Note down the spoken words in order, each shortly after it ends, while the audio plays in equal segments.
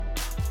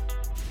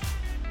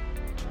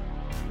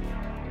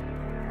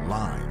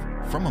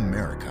Live from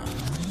America,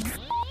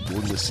 you're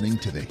listening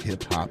to the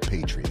Hip Hop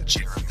Patriot,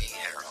 Jeremy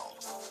Harrell.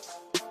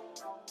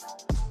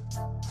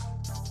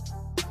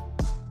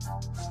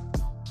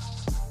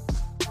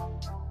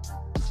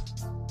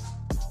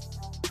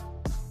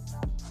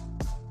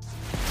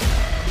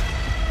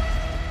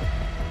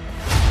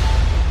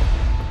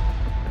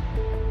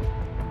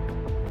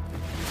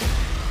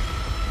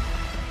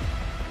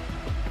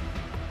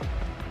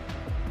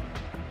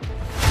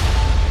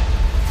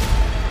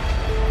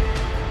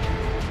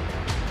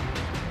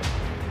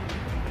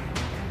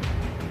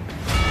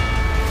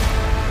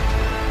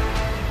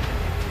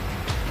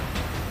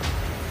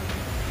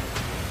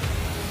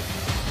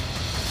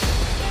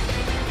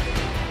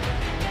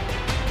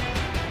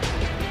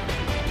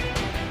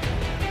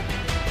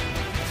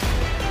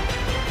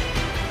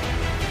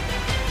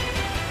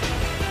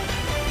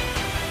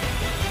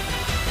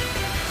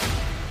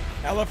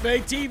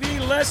 LFA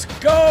TV, let's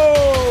go!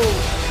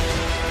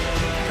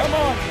 Come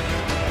on!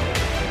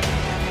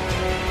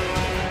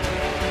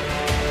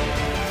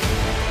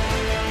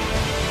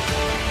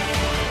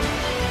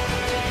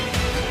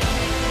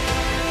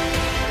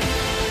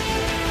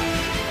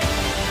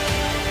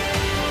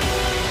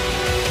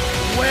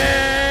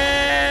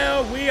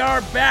 Well, we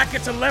are back.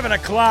 It's 11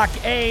 o'clock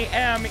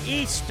a.m.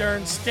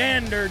 Eastern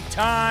Standard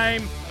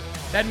Time.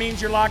 That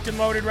means you're locked and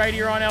loaded right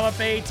here on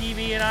LFA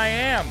TV, and I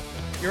am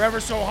your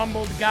ever so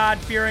humbled,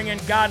 God-fearing, and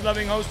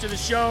God-loving host of the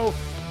show,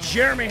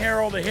 Jeremy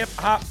Harrell, the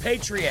hip-hop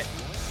patriot.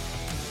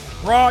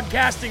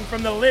 Broadcasting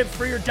from the Live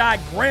Free or Die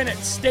Granite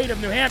State of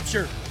New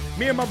Hampshire.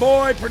 Me and my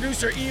boy,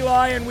 producer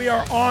Eli, and we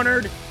are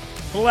honored,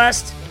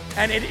 blessed,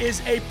 and it is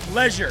a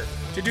pleasure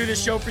to do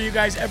this show for you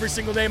guys every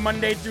single day,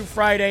 Monday through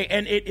Friday,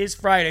 and it is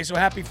Friday, so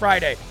happy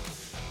Friday.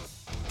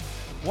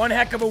 One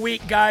heck of a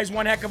week, guys,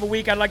 one heck of a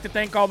week. I'd like to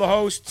thank all the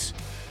hosts.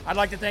 I'd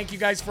like to thank you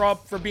guys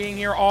for being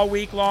here all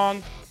week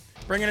long,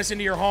 bringing us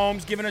into your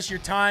homes, giving us your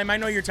time. I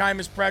know your time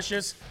is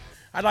precious.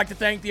 I'd like to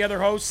thank the other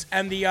hosts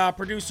and the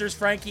producers,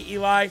 Frankie,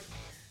 Eli,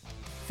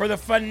 for the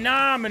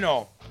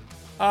phenomenal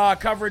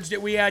coverage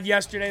that we had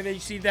yesterday. You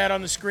see that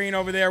on the screen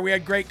over there. We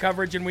had great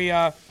coverage, and we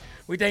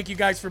thank you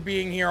guys for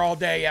being here all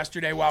day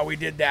yesterday while we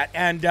did that.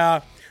 And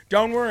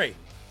don't worry,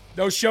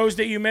 those shows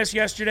that you missed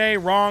yesterday,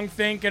 Wrong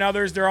Think and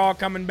others, they're all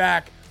coming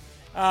back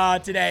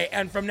today.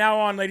 And from now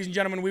on, ladies and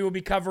gentlemen, we will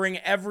be covering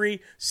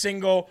every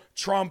single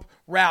Trump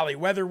rally.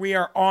 Whether we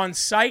are on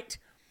site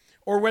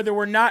or whether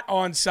we're not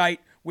on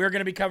site, we're going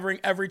to be covering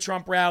every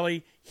Trump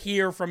rally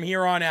here from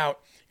here on out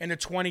in the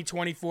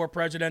 2024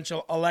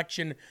 presidential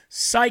election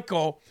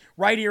cycle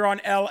right here on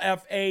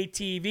LFA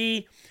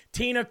TV.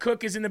 Tina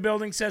Cook is in the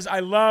building, says, I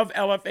love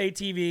LFA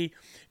TV.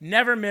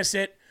 Never miss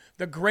it.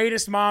 The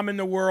greatest mom in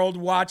the world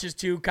watches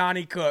too,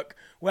 Connie Cook.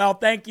 Well,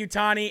 thank you,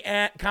 Connie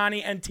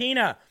and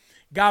Tina.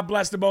 God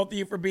bless the both of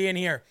you for being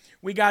here.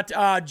 We got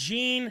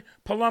Gene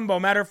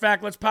Palumbo. Matter of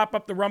fact, let's pop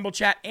up the Rumble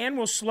chat, and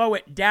we'll slow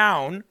it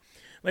down,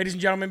 ladies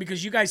and gentlemen,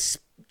 because you guys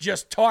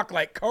just talk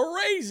like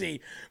crazy,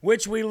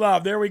 which we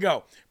love. There we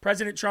go.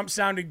 President Trump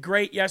sounded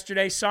great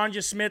yesterday.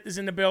 Sonja Smith is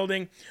in the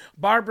building.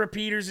 Barbara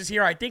Peters is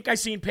here. I think I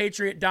seen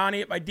Patriot Donnie.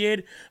 If I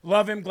did,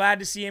 love him. Glad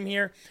to see him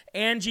here.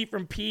 Angie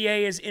from PA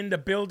is in the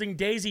building.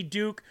 Daisy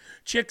Duke,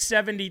 Chick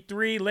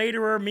 73,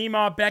 Laterer,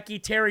 Meemaw, Becky,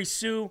 Terry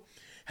Sue.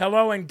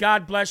 Hello and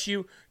God bless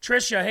you.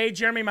 Trisha, hey,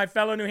 Jeremy, my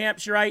fellow New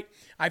Hampshireite.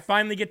 I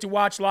finally get to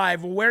watch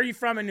live. Well, where are you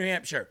from in New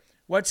Hampshire?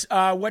 What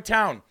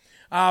town?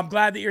 I'm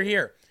glad that you're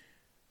here.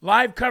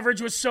 Live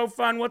coverage was so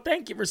fun. Well,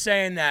 thank you for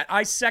saying that.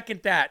 I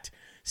second that.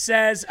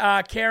 Says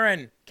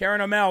Karen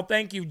O'Mell,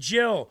 thank you.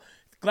 Jill,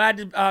 glad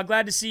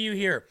to see you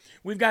here.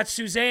 We've got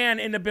Suzanne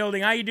in the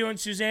building. How you doing,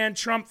 Suzanne?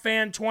 Trump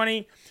fan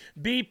 20.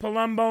 B.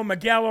 Palumbo,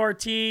 Miguel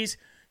Ortiz.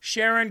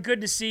 Sharon,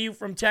 good to see you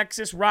from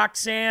Texas.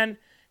 Roxanne.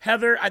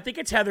 Heather, I think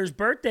it's Heather's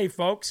birthday,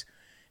 folks.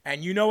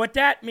 And you know what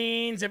that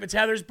means. If it's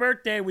Heather's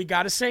birthday, we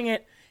got to sing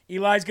it.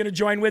 Eli's going to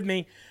join with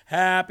me.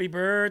 Happy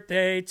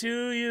birthday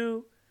to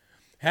you.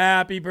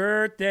 Happy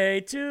birthday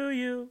to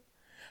you.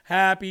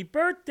 Happy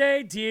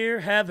birthday,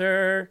 dear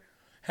Heather.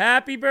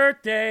 Happy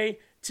birthday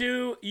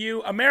to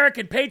you.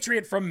 American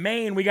Patriot from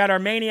Maine. We got our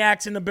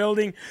maniacs in the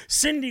building.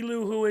 Cindy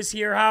Lou, who is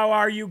here. How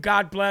are you?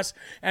 God bless.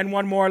 And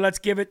one more. Let's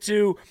give it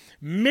to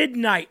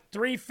Midnight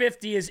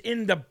 350 is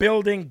in the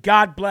building.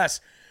 God bless.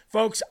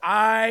 Folks,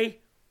 I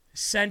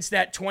sensed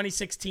that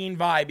 2016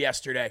 vibe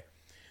yesterday.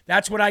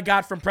 That's what I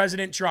got from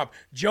President Trump.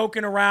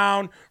 Joking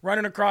around,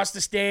 running across the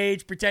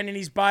stage, pretending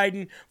he's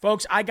Biden.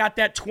 Folks, I got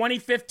that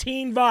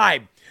 2015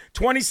 vibe,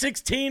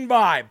 2016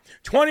 vibe,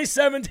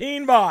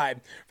 2017 vibe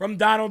from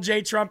Donald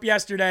J. Trump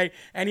yesterday.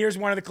 And here's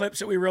one of the clips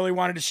that we really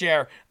wanted to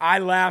share. I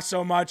laughed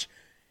so much.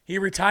 He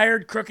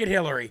retired Crooked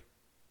Hillary,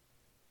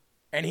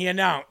 and he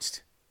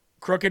announced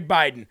Crooked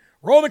Biden.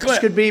 Roll the clip. This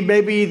could be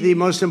maybe the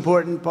most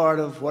important part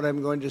of what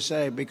I'm going to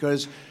say,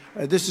 because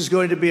this is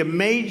going to be a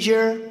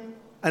major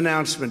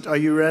announcement. Are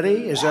you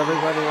ready? Is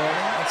everybody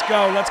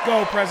ready? Let's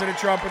go, President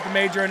Trump, with the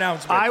major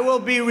announcement. I will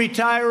be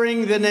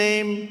retiring the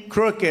name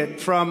Crooked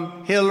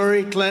from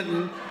Hillary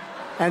Clinton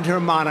and her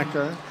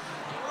moniker.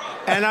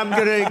 And I'm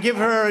going to give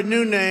her a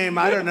new name.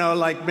 I don't know,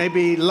 like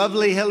maybe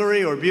Lovely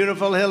Hillary or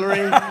Beautiful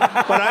Hillary.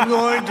 But I'm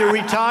going to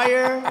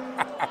retire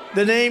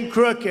the name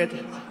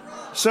Crooked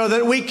so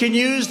that we can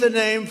use the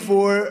name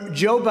for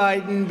Joe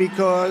Biden,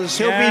 because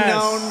he'll be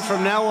known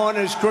from now on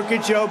as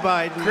Crooked Joe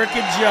Biden. Crooked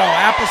Joe,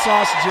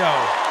 Applesauce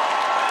Joe.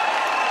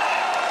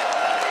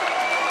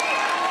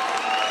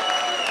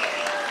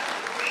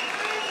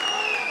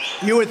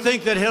 You would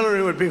think that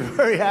Hillary would be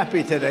very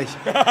happy today.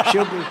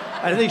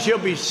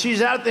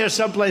 She's out there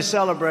someplace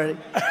celebrating.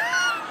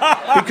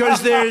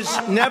 Because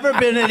there's never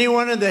been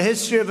anyone in the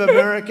history of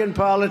American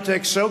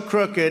politics so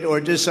crooked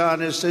or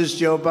dishonest as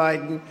Joe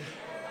Biden.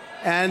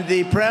 And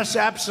the press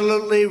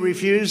absolutely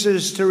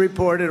refuses to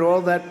report it,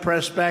 all that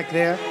press back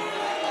there.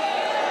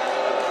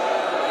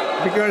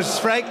 Because,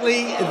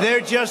 frankly,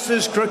 they're just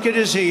as crooked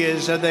as he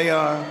is, and they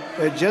are.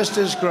 They're just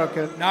as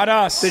crooked. Not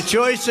us. The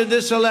choice in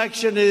this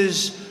election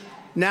is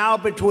now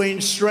between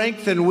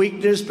strength and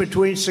weakness,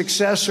 between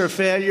success or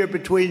failure,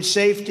 between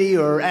safety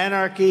or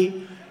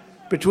anarchy,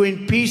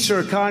 between peace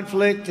or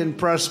conflict, and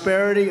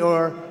prosperity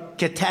or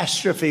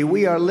catastrophe.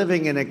 We are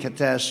living in a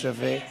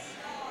catastrophe.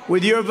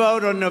 With your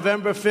vote on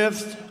November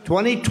 5th,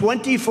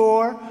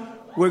 2024,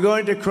 we're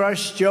going to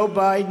crush Joe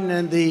Biden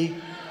and the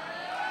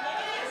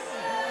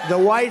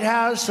White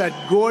House, that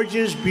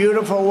gorgeous,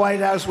 beautiful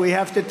White House. We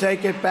have to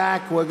take it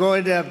back. We're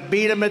going to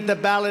beat him at the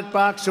ballot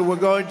box, and we're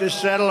going to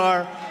settle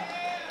our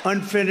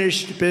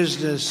unfinished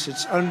business.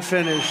 It's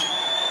unfinished.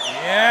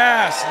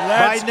 Yes,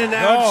 let's Biden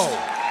announced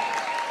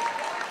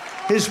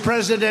his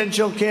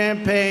presidential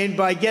campaign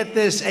by, get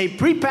this, a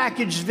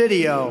prepackaged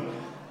video.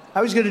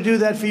 I was going to do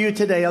that for you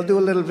today. I'll do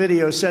a little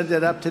video, send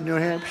it up to New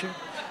Hampshire.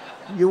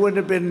 You wouldn't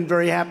have been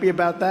very happy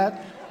about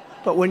that.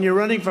 But when you're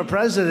running for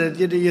president,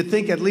 you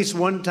think at least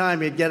one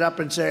time you'd get up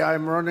and say,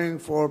 I'm running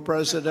for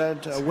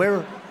president.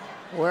 Where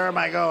am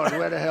I going?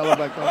 Where the hell am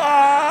I going?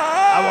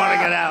 I want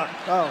to get out.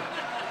 Oh.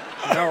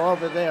 No,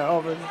 over there.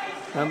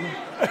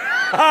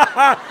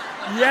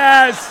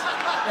 Yes,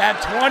 that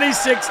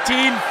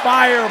 2016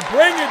 fire.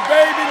 Bring it,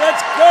 baby.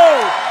 Let's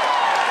go.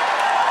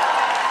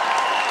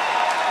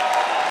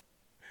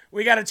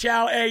 We got to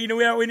channel. Hey, you know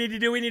what we need to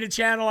do? We need to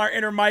channel our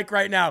inner Mike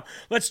right now.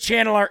 Let's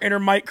channel our inner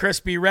Mike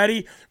Crispy.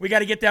 Ready? We got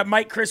to get that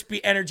Mike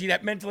Crispy energy,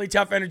 that mentally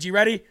tough energy.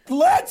 Ready?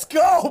 Let's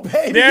go,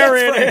 baby. There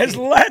it is.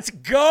 Let's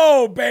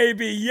go,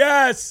 baby.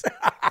 Yes.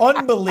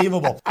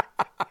 Unbelievable.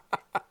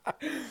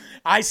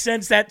 I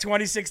sense that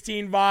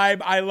 2016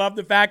 vibe. I love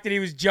the fact that he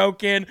was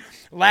joking,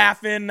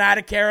 laughing, not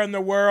a care in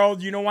the world.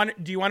 Do you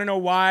want to know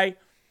why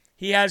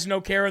he has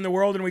no care in the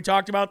world? And we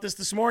talked about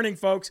this morning,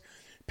 folks.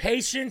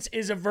 Patience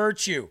is a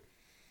virtue.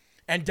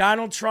 And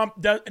Donald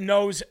Trump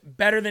knows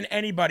better than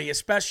anybody,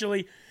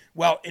 especially,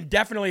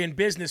 definitely in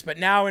business, but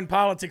now in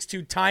politics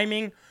too.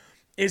 Timing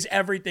is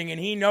everything. And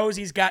he knows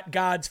he's got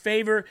God's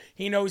favor.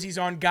 He knows he's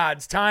on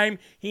God's time.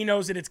 He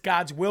knows that it's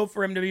God's will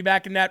for him to be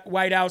back in that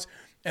White House.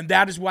 And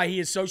that is why he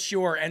is so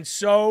sure and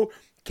so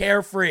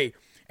carefree.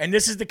 And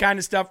this is the kind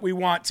of stuff we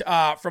want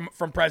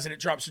from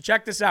President Trump. So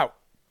check this out.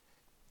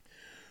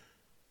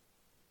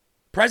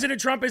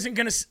 President Trump isn't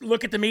going to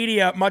look at the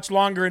media much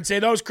longer and say,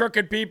 those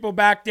crooked people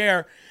back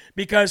there,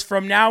 because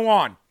from now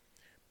on,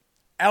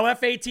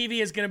 LFA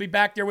TV is going to be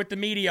back there with the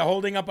media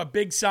holding up a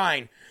big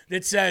sign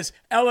that says,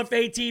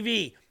 LFA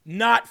TV,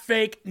 not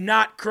fake,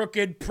 not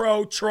crooked,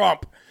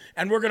 pro-Trump.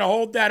 And we're going to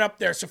hold that up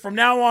there. So from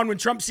now on, when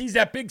Trump sees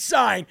that big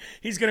sign,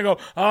 he's going to go,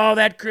 oh,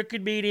 that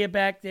crooked media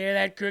back there,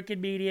 that crooked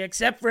media,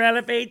 except for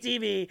LFA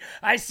TV.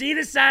 I see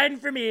the sign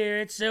from here.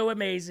 It's so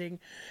amazing.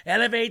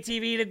 LFA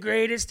TV, the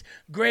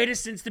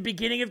greatest since the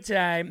beginning of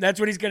time. That's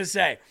what he's going to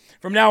say.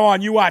 From now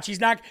on, you watch. He's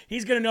going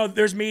to know that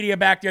there's media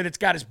back there that's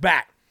got his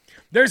back.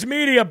 There's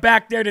media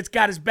back there that's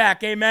got his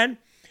back. Amen.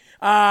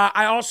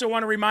 I also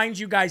want to remind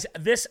you guys,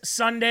 this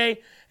Sunday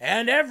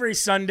and every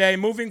Sunday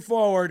moving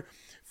forward,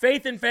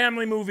 Faith and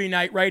Family Movie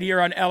Night right here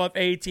on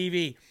LFA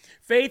TV.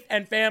 Faith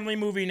and Family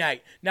Movie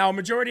Night. Now, a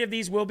majority of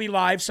these will be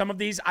live. Some of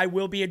these I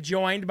will be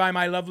joined by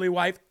my lovely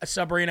wife,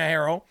 Sabrina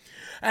Harrell.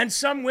 And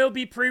some will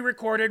be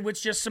pre-recorded with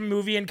just some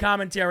movie and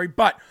commentary.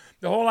 But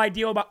the whole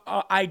idea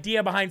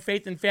behind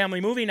Faith and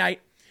Family Movie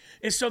Night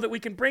is so that we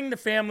can bring the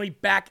family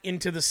back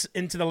into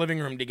the living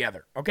room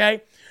together,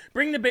 okay?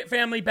 Bring the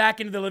family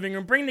back into the living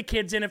room. Bring the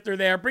kids in if they're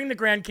there. Bring the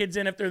grandkids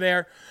in if they're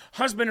there.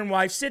 Husband and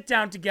wife, sit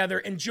down together.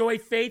 Enjoy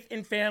Faith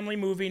and Family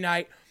Movie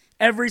Night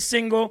every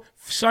single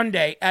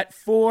Sunday at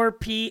 4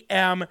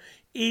 p.m.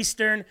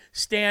 Eastern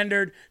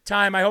Standard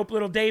Time. I hope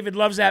little David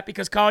loves that,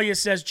 because Kalia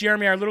says,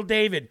 Jeremy, our little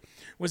David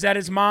was at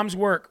his mom's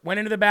work, went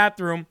into the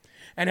bathroom,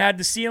 and had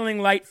the ceiling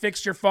light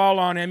fixture fall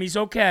on him. He's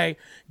okay.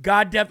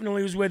 God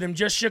definitely was with him.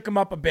 Just shook him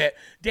up a bit.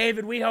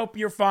 David, we hope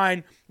you're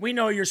fine. We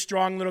know you're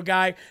strong, little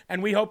guy,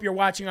 and we hope you're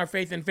watching our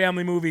Faith and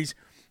Family movies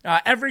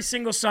every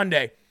single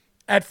Sunday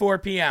at 4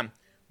 p.m.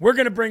 We're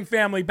going to bring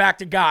family back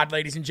to God,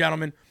 ladies and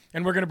gentlemen,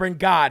 and we're going to bring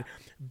God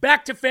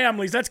back to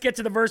families. Let's get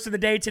to the verse of the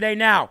day today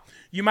now.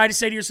 You might have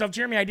said to yourself,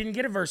 Jeremy, I didn't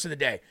get a verse of the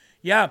day.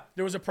 Yeah,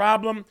 there was a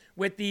problem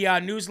with the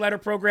newsletter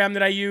program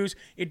that I use.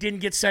 It didn't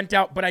get sent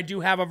out, but I do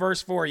have a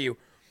verse for you.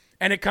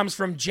 And it comes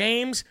from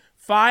James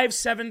 5,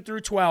 7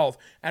 through 12.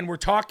 And we're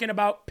talking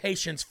about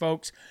patience,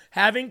 folks.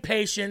 Having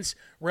patience,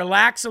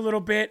 relax a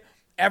little bit.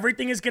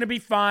 Everything is going to be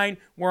fine.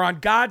 We're on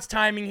God's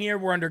timing here.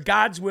 We're under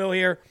God's will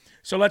here.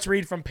 So let's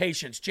read from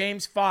patience.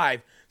 James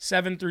 5,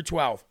 7 through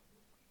 12.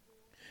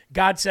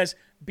 God says,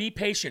 be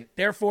patient,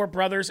 therefore,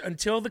 brothers,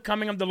 until the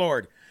coming of the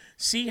Lord.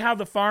 See how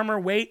the farmer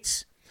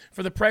waits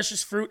for the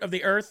precious fruit of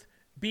the earth?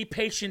 Be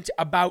patient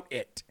about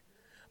it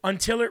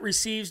until it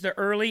receives the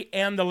early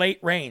and the late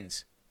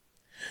rains.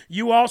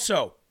 You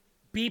also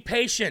be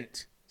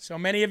patient. So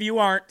many of you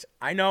aren't.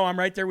 I know, I'm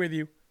right there with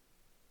you.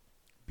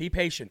 Be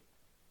patient.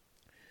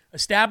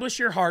 Establish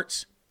your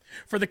hearts,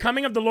 for the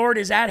coming of the Lord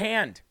is at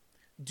hand.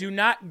 Do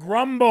not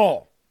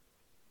grumble.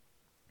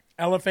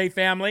 LFA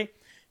family,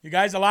 you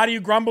guys, a lot of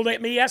you grumbled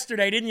at me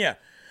yesterday, didn't you?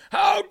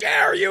 How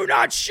dare you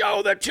not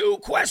show the 2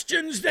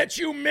 questions that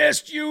you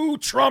missed, you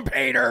Trump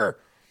hater?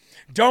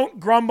 Don't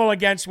grumble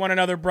against one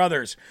another,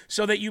 brothers,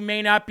 so that you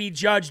may not be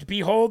judged.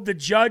 Behold, the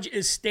judge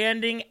is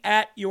standing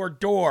at your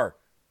door.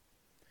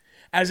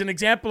 As an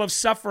example of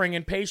suffering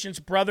and patience,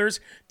 brothers,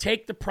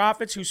 take the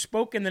prophets who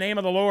spoke in the name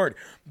of the Lord.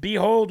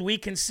 Behold, we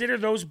consider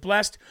those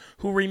blessed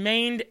who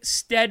remained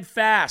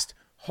steadfast.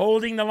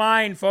 Holding the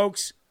line,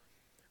 folks.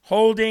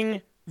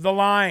 Holding the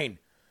line.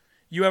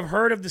 You have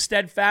heard of the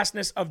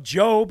steadfastness of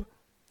Job,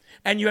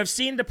 and you have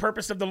seen the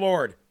purpose of the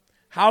Lord,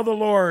 how the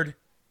Lord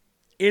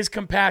is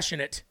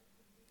compassionate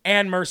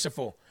and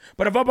merciful.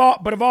 But above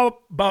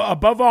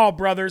all,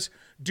 brothers,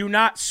 do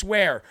not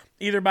swear,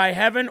 either by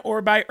heaven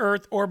or by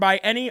earth or by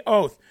any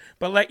oath,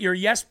 but let your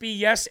yes be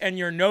yes and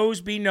your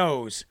no's be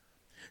no's,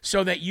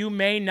 so that you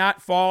may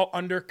not fall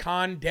under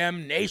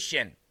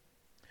condemnation.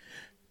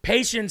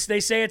 Patience, they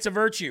say it's a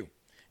virtue.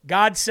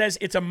 God says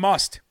it's a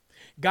must.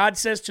 God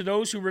says to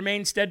those who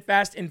remain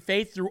steadfast in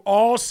faith through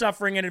all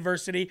suffering and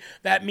adversity,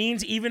 that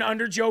means even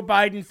under Joe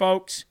Biden,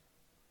 folks,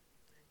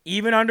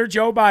 even under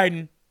Joe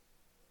Biden,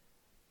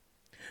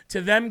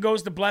 to them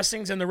goes the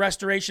blessings and the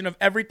restoration of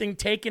everything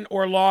taken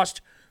or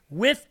lost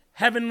with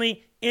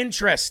heavenly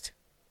interest.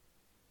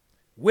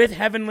 With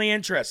heavenly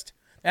interest.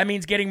 That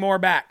means getting more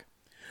back.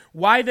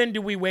 Why then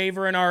do we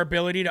waver in our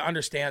ability to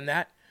understand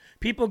that?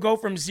 People go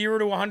from 0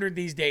 to 100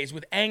 these days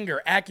with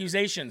anger,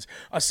 accusations,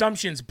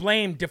 assumptions,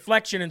 blame,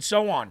 deflection, and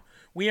so on.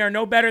 We are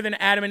no better than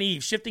Adam and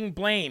Eve, shifting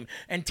blame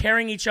and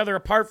tearing each other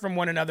apart from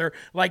one another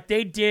like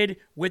they did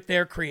with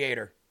their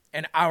Creator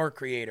and our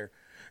Creator.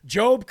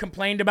 Job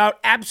complained about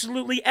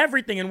absolutely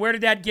everything, and where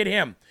did that get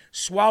him?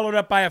 Swallowed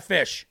up by a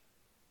fish.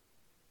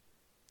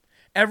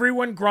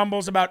 Everyone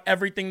grumbles about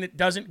everything that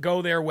doesn't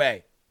go their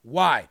way.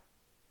 Why?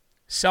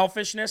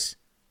 Selfishness,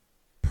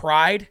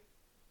 pride,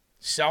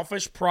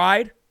 selfish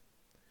pride.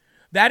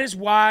 That is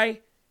why,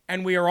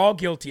 and we are all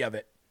guilty of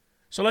it.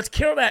 So let's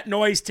kill that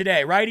noise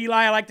today, right,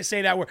 Eli? I like to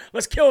say that word.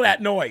 Let's kill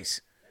that noise.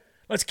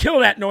 Let's kill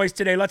that noise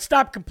today. Let's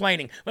stop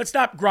complaining. Let's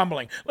stop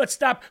grumbling. Let's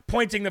stop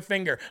pointing the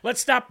finger.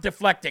 Let's stop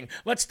deflecting.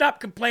 Let's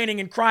stop complaining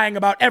and crying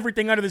about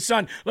everything under the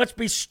sun. Let's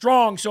be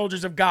strong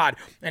soldiers of God.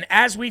 And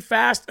as we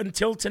fast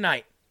until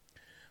tonight,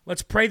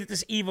 let's pray that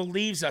this evil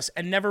leaves us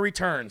and never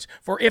returns.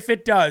 For if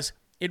it does,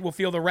 it will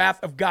feel the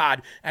wrath of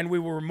God, and we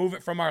will remove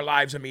it from our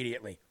lives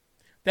immediately.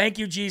 Thank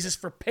you, Jesus,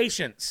 for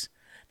patience.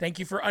 Thank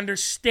you for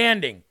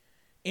understanding.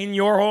 In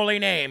your holy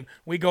name,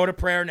 we go to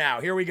prayer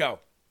now. Here we go.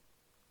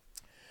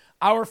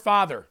 Our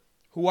Father,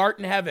 who art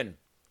in heaven,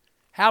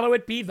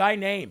 hallowed be thy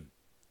name.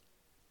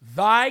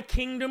 Thy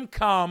kingdom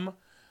come,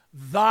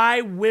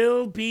 thy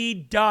will be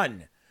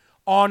done,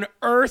 on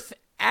earth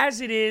as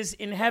it is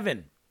in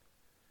heaven.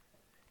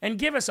 And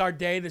give us our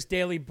day this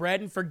daily bread,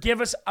 and forgive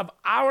us of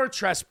our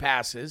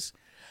trespasses,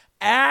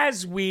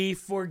 as we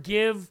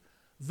forgive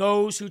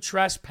those who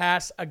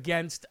trespass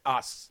against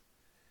us.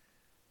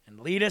 And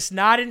lead us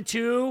not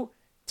into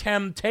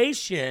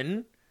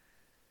temptation,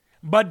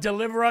 but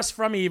deliver us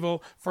from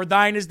evil. For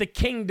thine is the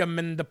kingdom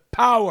and the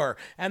power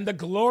and the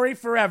glory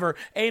forever.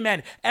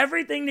 Amen.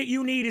 Everything that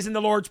you need is in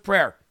the Lord's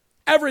Prayer.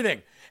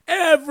 Everything.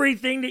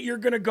 Everything that you're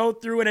going to go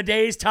through in a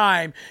day's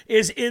time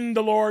is in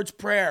the Lord's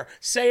Prayer.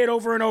 Say it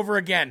over and over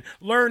again.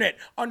 Learn it.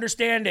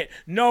 Understand it.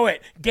 Know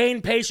it.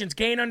 Gain patience.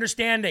 Gain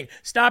understanding.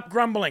 Stop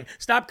grumbling.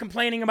 Stop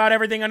complaining about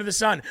everything under the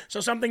sun.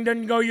 So something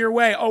doesn't go your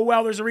way. Oh,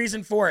 well, there's a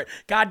reason for it.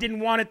 God didn't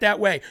want it that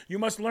way. You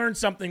must learn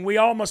something. We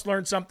all must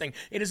learn something.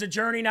 It is a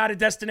journey, not a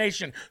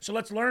destination. So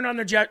let's learn on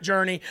the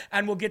journey,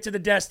 and we'll get to the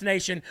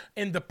destination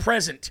in the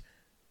present.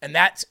 And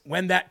that's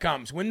when that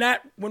comes. When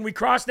we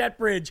cross that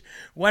bridge,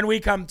 when we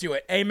come to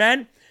it.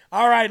 Amen?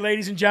 All right,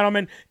 ladies and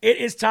gentlemen, it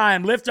is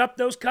time. Lift up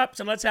those cups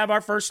and let's have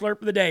our first slurp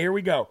of the day. Here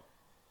we go.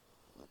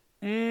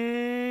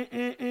 I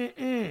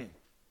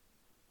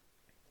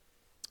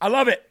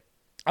love it.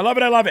 I love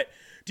it. I love it.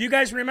 Do you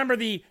guys remember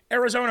the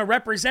Arizona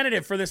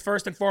representative for this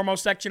first and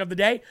foremost section of the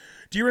day?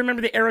 Do you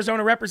remember the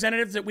Arizona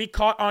representatives that we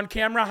caught on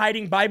camera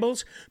hiding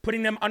Bibles,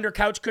 putting them under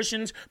couch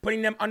cushions,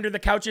 putting them under the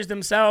couches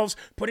themselves,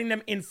 putting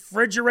them in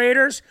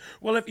refrigerators?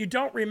 Well, if you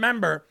don't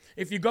remember,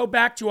 if you go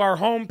back to our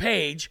home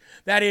page,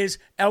 that is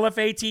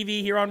LFA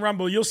TV here on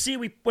Rumble, you'll see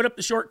we put up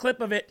the short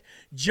clip of it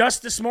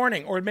just this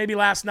morning, or maybe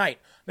last night.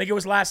 I think it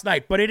was last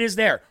night, but it is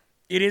there.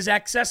 It is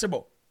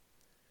accessible.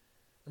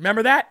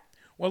 Remember that?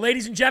 Well,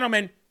 ladies and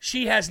gentlemen,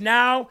 she has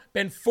now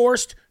been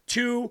forced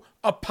to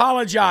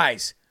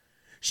apologize.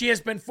 She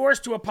has been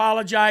forced to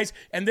apologize,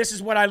 and this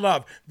is what I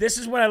love. This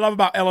is what I love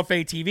about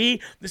LFA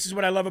TV. This is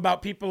what I love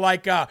about people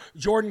like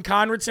Jordan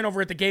Conradson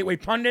over at the Gateway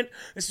Pundit.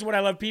 This is what I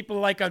love people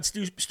like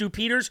Stu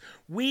Peters.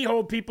 We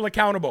hold people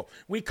accountable.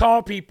 We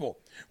call people.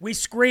 We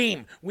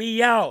scream. We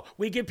yell.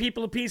 We give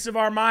people a piece of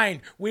our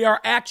mind. We are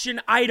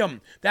action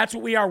item. That's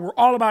what we are. We're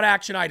all about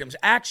action items.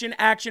 Action,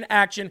 action,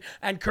 action,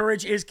 and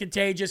courage is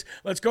contagious.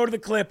 Let's go to the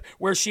clip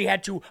where she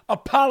had to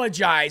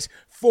apologize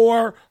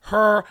for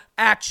her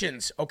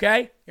actions,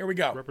 okay? Here we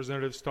go.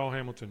 Representative Stahl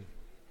Hamilton.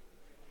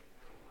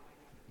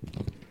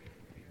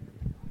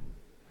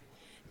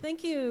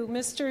 Thank you,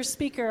 Mr.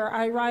 Speaker.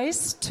 I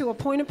rise to a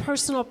point of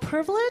personal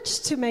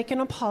privilege to make an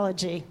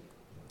apology.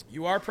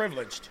 You are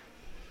privileged.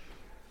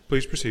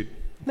 Please proceed.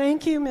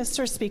 Thank you,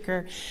 Mr.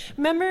 Speaker.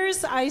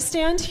 Members, I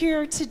stand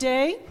here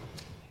today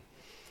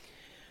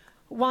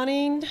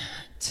wanting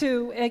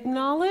to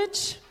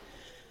acknowledge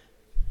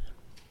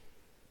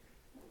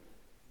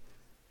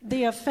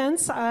the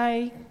offense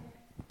I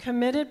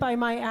committed by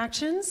my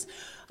actions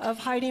of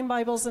hiding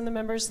Bibles in the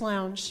members'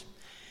 lounge.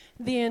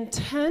 The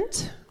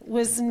intent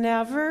was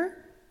never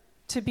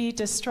to be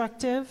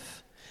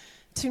destructive,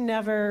 to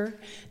never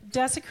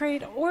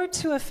desecrate, or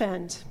to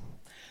offend.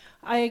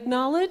 I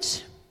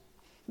acknowledge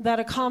that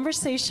a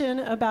conversation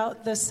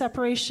about the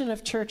separation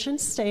of church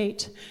and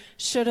state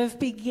should have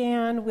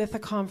began with a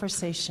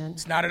conversation.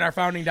 It's not in our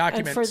founding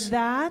documents. And for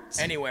that,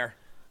 anywhere.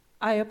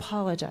 I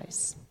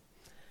apologize.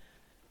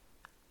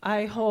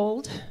 I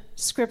hold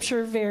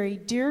Scripture very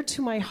dear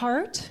to my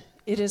heart.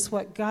 It is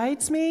what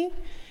guides me.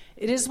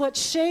 It is what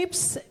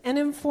shapes and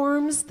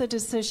informs the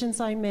decisions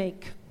I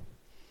make.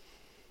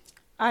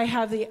 I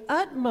have the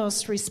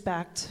utmost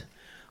respect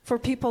for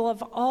people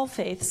of all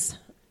faiths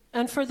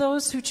and for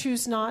those who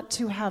choose not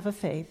to have a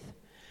faith.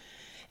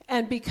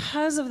 And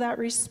because of that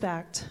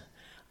respect,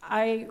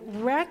 I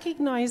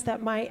recognize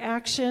that my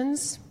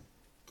actions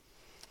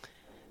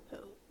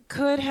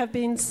could have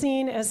been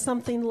seen as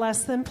something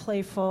less than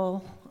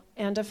playful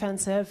and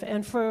offensive.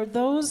 And for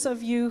those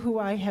of you who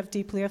I have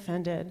deeply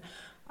offended,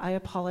 I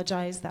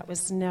apologize. That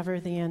was never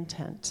the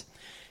intent.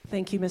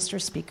 Thank you, Mr.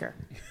 Speaker.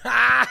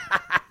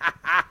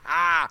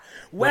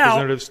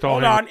 Well,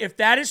 hold on. If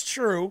that is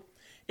true,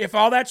 if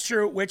all that's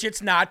true, which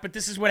it's not, but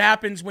this is what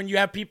happens when you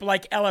have people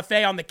like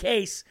LFA on the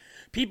case.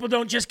 People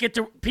just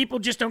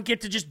don't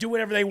get to just do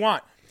whatever they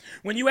want.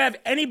 When you have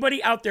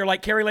anybody out there,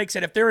 like Carrie Lake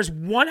said, if there is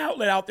one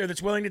outlet out there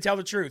that's willing to tell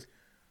the truth,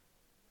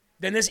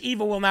 then this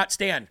evil will not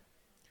stand.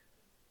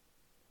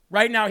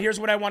 Right now, here's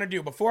what I want to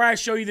do. Before I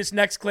show you this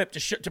next clip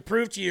to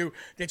prove to you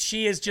that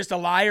she is just a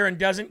liar and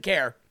doesn't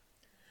care,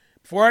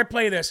 before I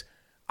play this,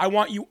 I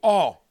want you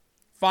all,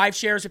 5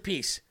 shares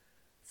apiece.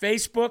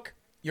 Facebook,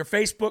 your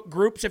Facebook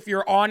groups, if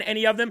you're on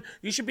any of them,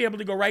 you should be able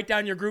to go right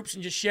down your groups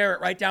and just share it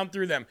right down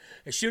through them.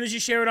 As soon as you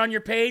share it on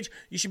your page,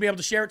 you should be able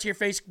to share it to your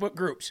Facebook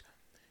groups,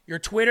 your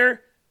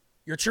Twitter,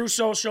 your True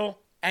Social,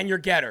 and your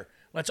Getter.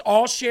 Let's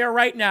all share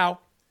right now,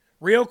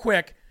 real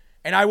quick,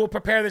 and I will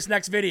prepare this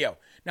next video.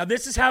 Now,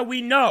 this is how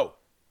we know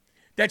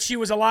that she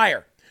was a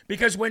liar.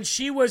 Because when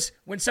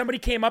somebody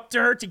came up to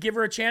her to give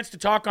her a chance to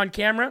talk on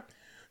camera,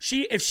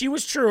 if she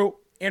was true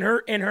in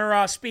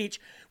her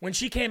speech, when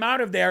she came out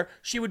of there,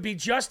 she would be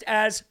just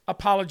as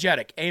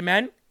apologetic.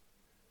 Amen?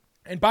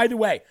 And by the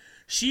way,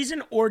 she's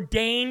an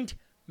ordained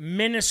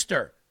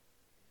minister.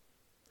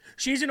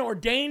 She's an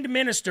ordained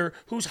minister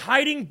who's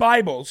hiding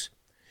Bibles.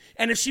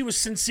 And if she was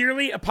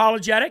sincerely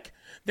apologetic,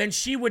 then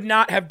she would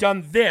not have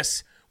done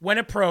this when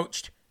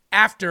approached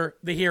after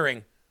the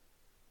hearing.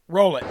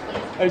 Roll it.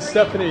 Hey,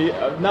 Stephanie,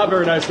 not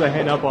very nice to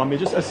hang up on me.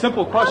 Just a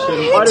simple question.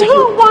 I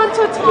don't want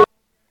to talk.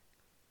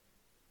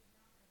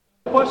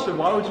 Question,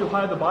 why would you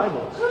hide the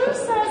Bible? Who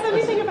says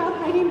anything about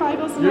hiding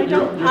Bibles and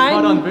You're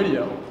caught on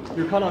video.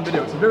 You're caught on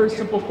video. It's a very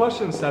simple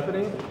question,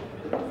 Stephanie.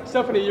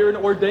 Stephanie, you're an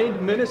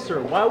ordained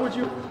minister. Why would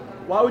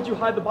you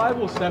hide the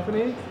Bible,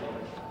 Stephanie?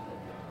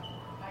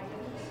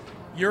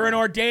 You're an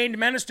ordained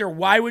minister.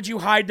 Why would you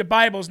hide the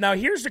Bibles? Now,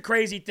 here's the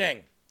crazy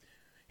thing.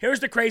 Here's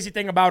the crazy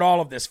thing about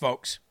all of this,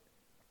 folks.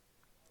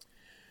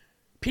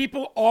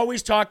 People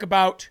always talk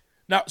about...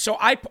 Now, so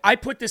I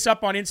put this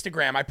up on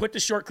Instagram. I put the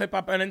short clip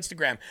up on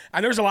Instagram.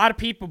 And there's a lot of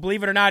people,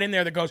 believe it or not, in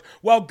there that goes,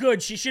 well,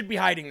 good, she should be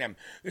hiding them.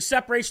 The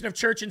separation of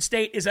church and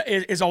state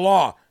is a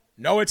law.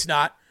 No, it's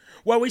not.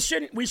 Well, we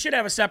should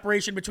have a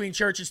separation between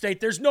church and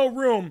state. There's no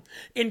room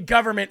in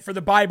government for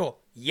the Bible.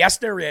 Yes,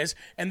 there is.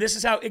 And this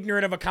is how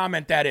ignorant of a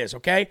comment that is,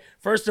 okay?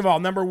 First of all,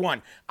 number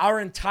one, our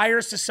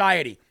entire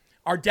society,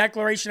 our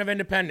Declaration of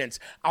Independence,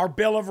 our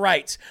Bill of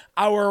Rights,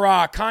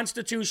 our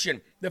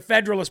Constitution, the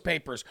Federalist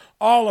Papers,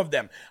 all of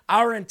them.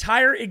 Our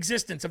entire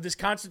existence of this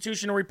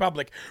constitutional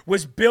republic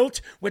was built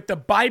with the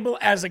Bible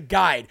as a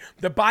guide.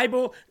 The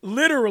Bible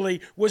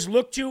literally was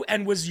looked to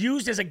and was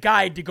used as a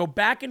guide to go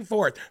back and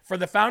forth for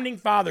the founding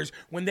fathers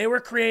when they were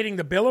creating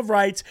the Bill of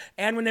Rights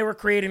and when they were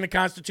creating the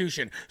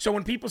Constitution. So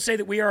when people say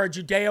that we are a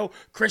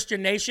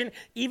Judeo-Christian nation,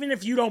 even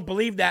if you don't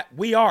believe that,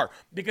 we are,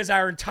 because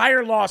our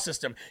entire law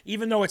system,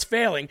 even though it's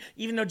failing,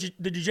 even though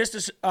the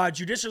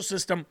judicial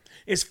system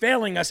is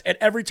failing us at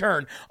every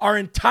turn, our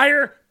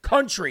entire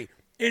country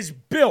is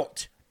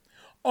built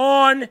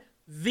on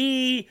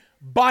the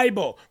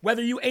Bible.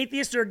 Whether you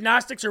atheists or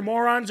agnostics or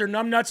morons or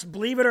numbnuts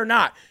believe it or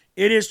not,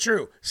 it is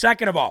true.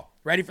 Second of all,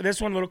 ready for this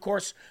one? Little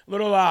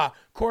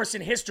course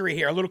in history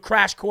here, a little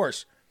crash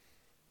course.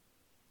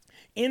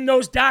 In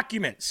those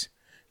documents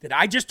that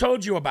I just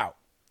told you about,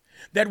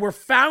 that were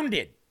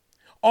founded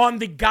on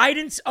the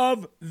guidance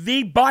of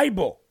the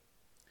Bible,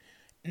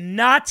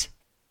 not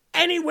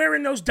anywhere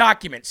in those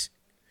documents,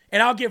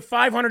 and I'll give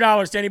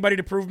 $500 to anybody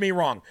to prove me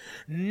wrong,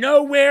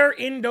 nowhere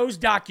in those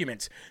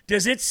documents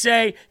does it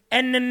say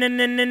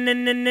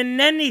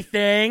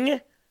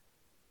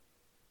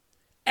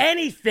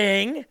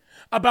anything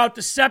about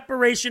the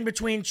separation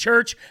between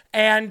church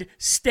and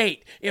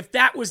state. If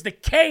that was the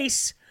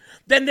case,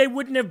 then they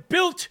wouldn't have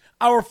built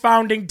our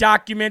founding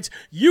documents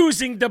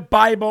using the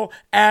Bible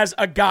as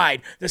a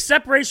guide. The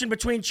separation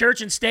between church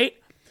and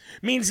state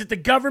means that the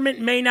government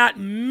may not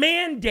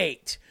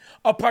mandate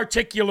a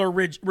particular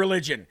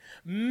religion.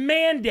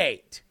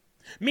 Mandate,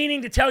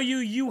 meaning to tell you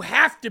you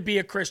have to be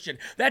a Christian.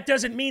 That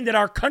doesn't mean that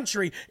our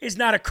country is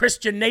not a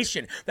Christian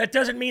nation. That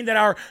doesn't mean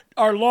that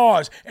our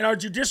laws and our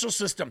judicial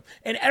system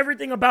and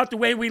everything about the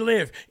way we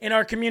live in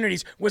our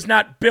communities was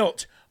not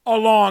built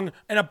along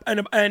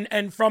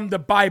and from the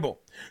Bible.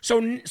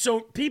 So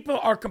people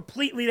are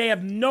completely, they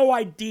have no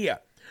idea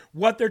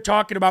what they're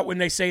talking about when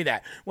they say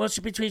that. Well, it's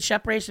between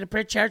separation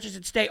of churches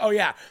and state. Oh,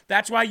 yeah,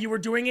 that's why you were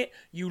doing it,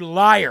 you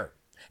liar.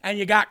 And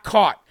you got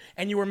caught,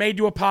 and you were made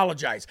to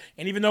apologize.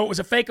 And even though it was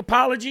a fake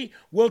apology,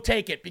 we'll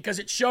take it because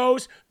it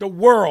shows the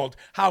world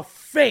how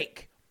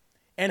fake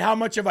and how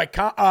much of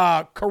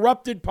a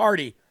corrupted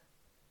party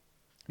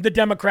the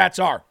Democrats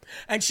are.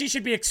 And she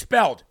should be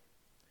expelled.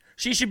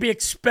 She should be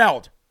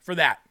expelled for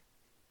that.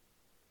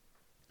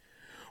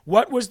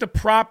 What was the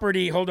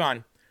property? Hold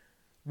on.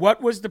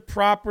 What was the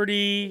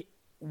property?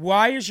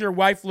 Why is your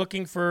wife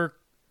looking for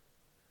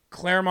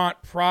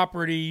Claremont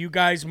property? You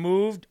guys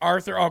moved?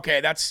 Arthur?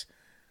 Okay,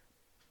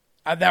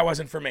 that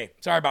wasn't for me.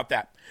 Sorry about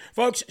that.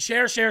 Folks,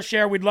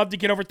 share. We'd love to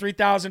get over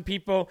 3,000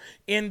 people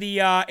in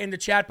the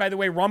chat. By the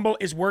way, Rumble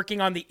is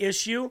working on the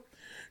issue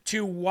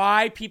to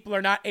why people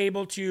are not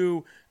able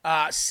to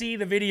see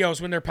the videos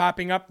when they're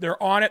popping up.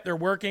 They're on it. They're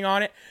working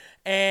on it.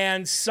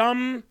 And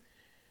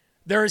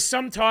there is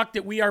some talk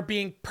that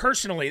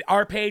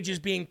our page is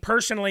being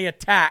personally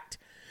attacked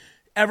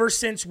ever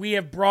since we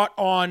have brought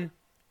on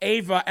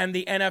Ava and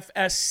the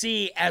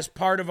NFSC as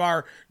part of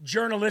our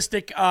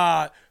journalistic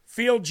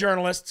field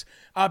journalists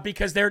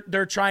because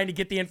they're trying to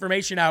get the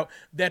information out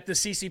that the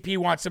CCP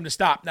wants them to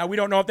stop. Now, we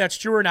don't know if that's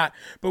true or not,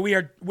 but we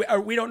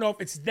don't know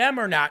if it's them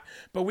or not,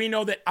 but we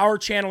know that our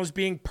channel is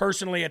being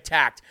personally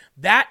attacked.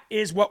 That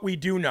is what we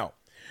do know.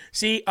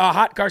 See,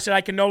 Hot Car said,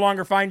 I can no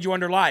longer find you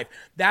under live.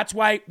 That's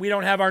why we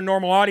don't have our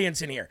normal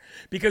audience in here,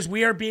 because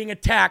we are being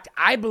attacked,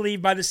 I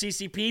believe, by the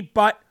CCP,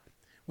 but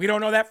we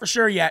don't know that for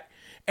sure yet.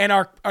 And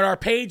our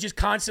page is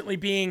constantly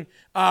being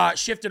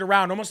shifted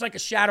around, almost like a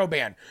shadow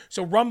ban.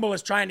 So Rumble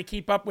is trying to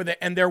keep up with it,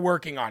 and they're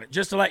working on it,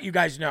 just to let you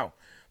guys know.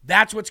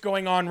 That's what's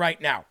going on right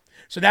now.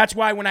 So that's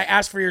why when I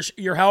ask for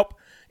your help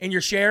and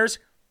your shares,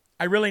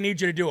 I really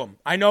need you to do them.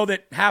 I know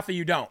that half of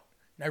you don't.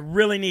 I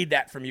really need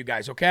that from you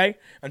guys, okay?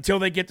 Until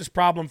they get this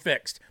problem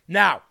fixed.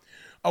 Now,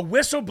 a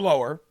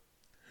whistleblower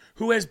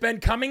who has been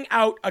coming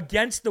out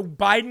against the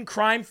Biden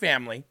crime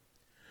family,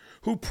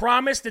 who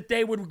promised that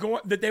they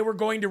were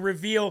going to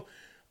reveal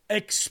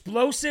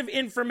explosive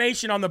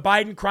information on the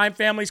Biden crime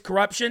family's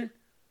corruption,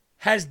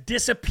 has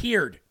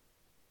disappeared.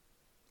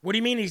 What do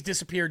you mean he's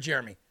disappeared,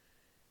 Jeremy?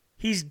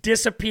 He's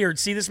disappeared.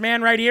 See this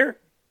man right here?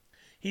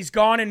 He's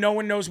gone and no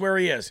one knows where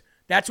he is.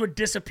 That's what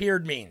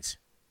disappeared means.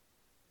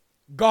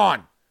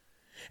 Gone.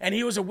 And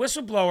he was a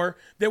whistleblower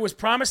that was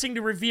promising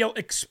to reveal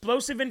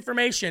explosive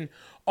information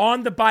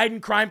on the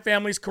Biden crime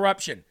family's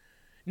corruption.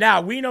 Now,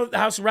 we know the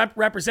House of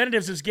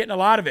Representatives is getting a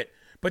lot of it.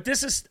 But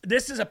this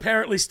is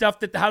apparently stuff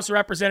that the House of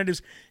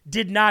Representatives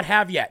did not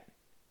have yet.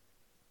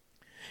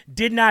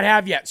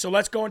 So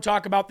let's go and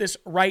talk about this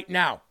right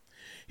now.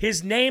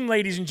 His name,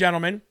 ladies and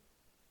gentlemen,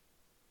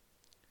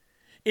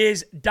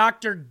 is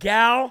Dr.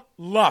 Gal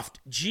Luft.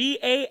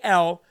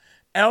 Galluft.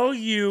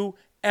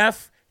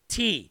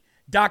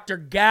 Dr.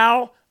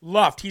 Gal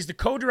Luft. He's the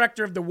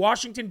co-director of the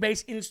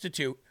Washington-based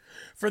Institute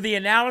for the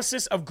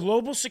Analysis of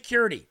Global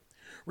Security.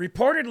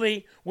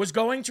 Reportedly was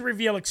going to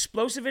reveal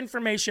explosive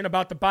information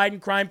about the Biden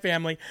crime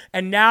family,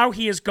 and now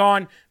he has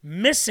gone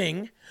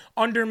missing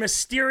under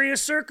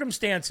mysterious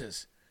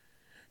circumstances.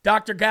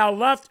 Dr. Gal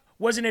Luft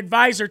was an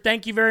advisor.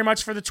 Thank you very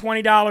much for the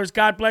 $20.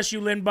 God bless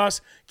you, Lynn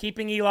Buss,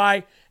 keeping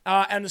Eli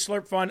and the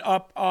Slurp Fund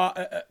up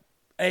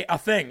a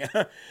thing.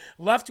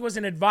 Luft was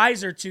an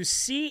advisor to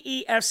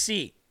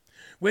CEFC,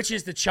 which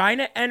is the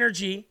China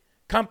Energy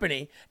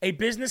Company, a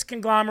business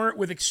conglomerate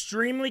with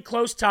extremely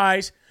close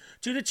ties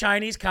to the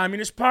Chinese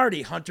Communist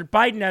Party. Hunter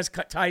Biden has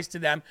ties to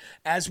them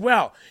as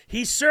well.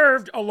 He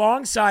served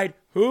alongside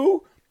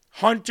who?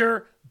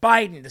 Hunter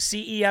Biden, the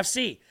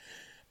CEFC.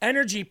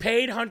 Energy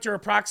paid Hunter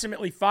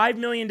approximately $5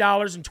 million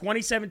in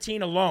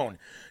 2017 alone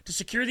to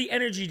secure the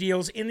energy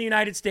deals in the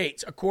United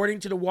States, according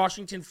to the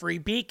Washington Free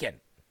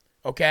Beacon.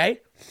 Okay?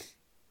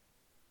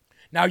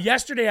 Now,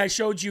 yesterday I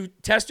showed you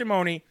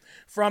testimony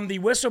from the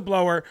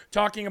whistleblower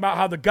talking about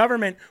how the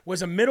government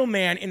was a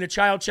middleman in the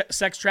child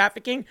sex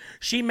trafficking.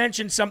 She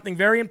mentioned something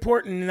very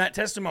important in that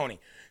testimony.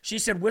 She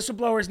said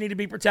whistleblowers need to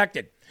be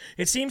protected.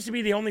 It seems to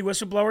be the only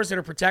whistleblowers that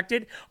are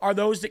protected are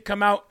those that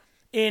come out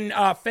in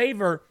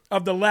favor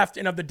of the left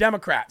and of the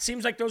Democrats.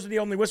 Seems like those are the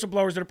only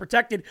whistleblowers that are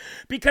protected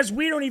because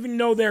we don't even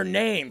know their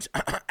names.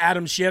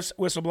 Adam Schiff's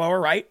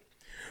whistleblower, right?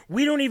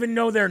 We don't even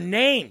know their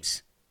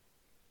names.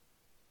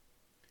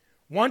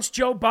 Once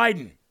Joe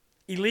Biden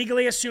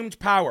illegally assumed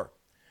power,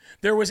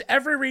 there was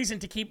every reason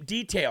to keep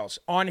details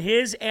on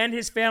his and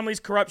his family's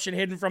corruption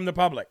hidden from the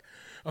public.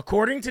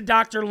 According to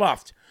Dr.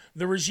 Luft,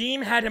 the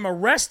regime had him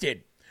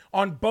arrested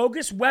on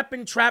bogus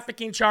weapon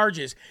trafficking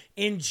charges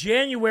in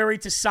January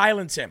to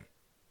silence him.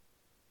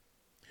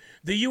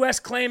 The U.S.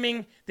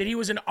 claiming that he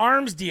was an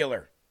arms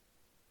dealer.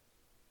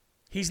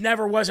 He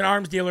never was an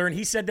arms dealer, and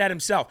he said that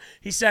himself.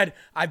 He said,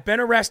 I've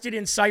been arrested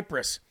in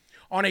Cyprus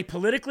on a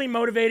politically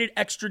motivated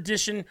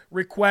extradition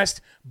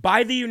request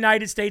by the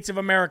United States of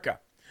America.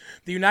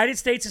 The United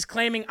States is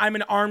claiming I'm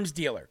an arms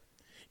dealer.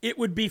 It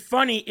would be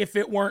funny if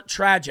it weren't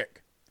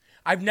tragic.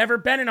 I've never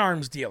been an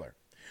arms dealer.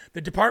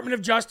 The Department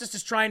of Justice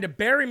is trying to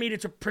bury me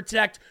to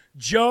protect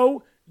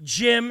Joe,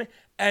 Jim,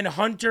 and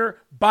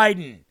Hunter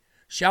Biden.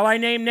 Shall I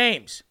name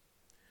names?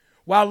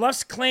 While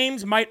Luft's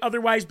claims might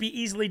otherwise be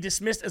easily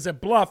dismissed as a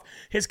bluff,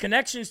 his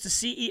connections to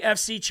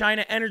CEFC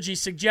China Energy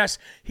suggest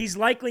he's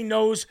likely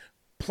knows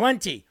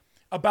plenty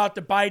about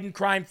the Biden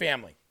crime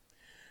family.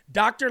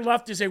 Dr.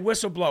 Luft is a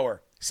whistleblower,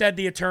 said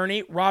the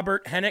attorney,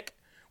 Robert Hennick,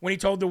 when he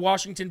told the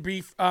Washington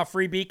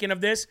Free Beacon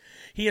of this.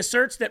 He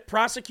asserts that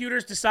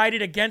prosecutors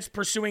decided against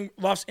pursuing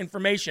Luft's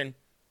information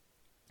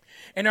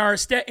and are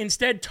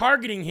instead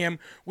targeting him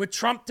with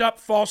trumped-up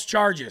false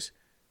charges.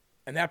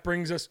 And that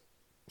brings us,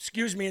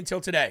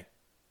 until today.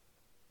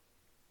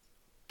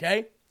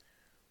 Okay?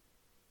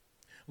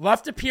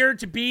 Luft appeared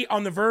to be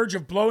on the verge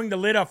of blowing the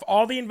lid off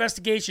all the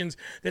investigations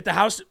that the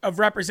House of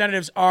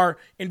Representatives are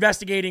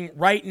investigating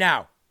right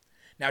now.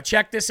 Now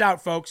check this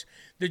out, folks.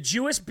 The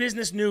Jewish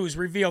Business News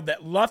revealed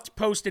that Luft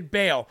posted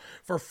bail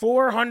for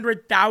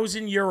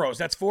 400,000 euros.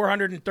 That's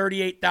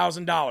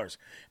 $438,000.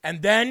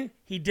 And then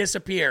he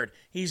disappeared.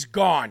 He's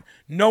gone.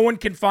 No one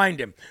can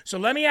find him. So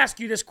let me ask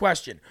you this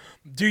question.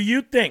 Do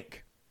you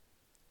think,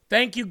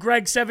 thank you,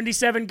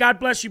 Greg77, God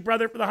bless you,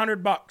 brother, for the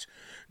 $100.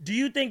 Do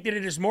you think that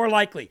it is more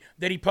likely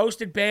that he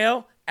posted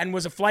bail and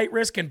was a flight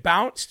risk and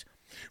bounced?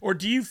 Or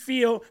do you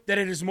feel that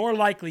it is more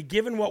likely,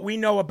 given what we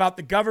know about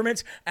the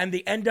governments and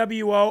the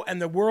NWO and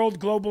the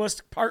World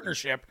Globalist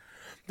Partnership,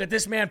 that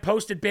this man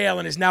posted bail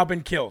and has now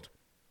been killed?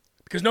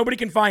 Because nobody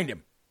can find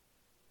him.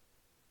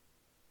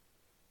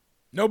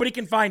 Nobody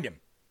can find him.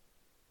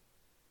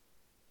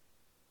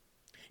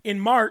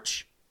 In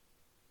March,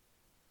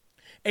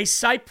 a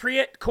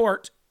Cypriot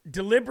court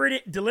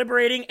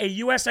deliberating a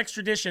U.S.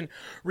 extradition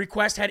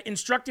request had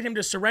instructed him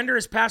to surrender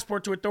his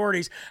passport to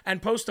authorities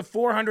and post a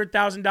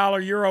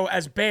 $400,000 euro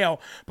as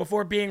bail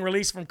before being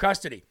released from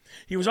custody.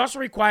 He was also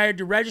required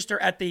to register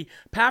at the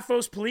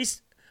Paphos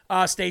police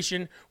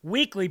station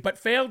weekly, but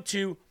failed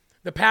to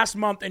the past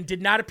month and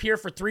did not appear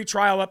for 3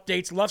 trial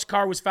updates. Luft's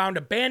car was found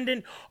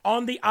abandoned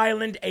on the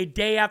island a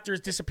day after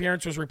his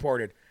disappearance was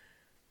reported.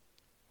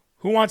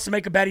 Who wants to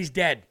make a bet he's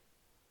dead?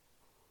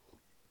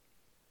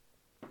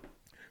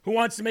 Who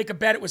wants to make a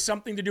bet it was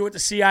something to do with the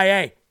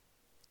CIA?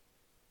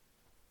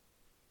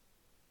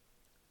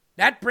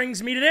 That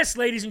brings me to this,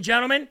 ladies and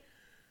gentlemen.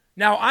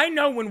 Now, I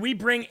know when we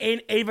bring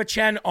in Ava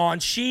Chen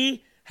on,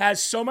 she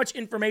has so much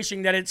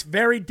information that it's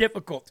very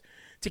difficult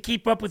to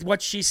keep up with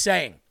what she's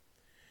saying.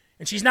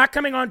 And she's not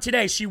coming on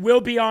today. She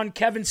will be on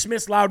Kevin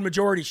Smith's Loud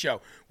Majority Show.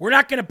 We're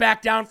not going to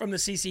back down from the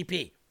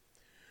CCP.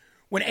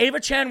 When Ava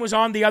Chen was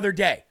on the other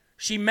day,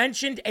 she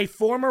mentioned a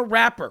former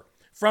rapper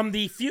from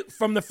the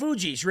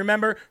Fugees.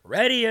 Remember,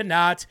 ready or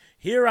not,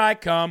 here I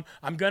come.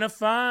 I'm going to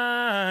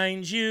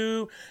find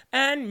you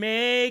and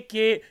make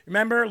it.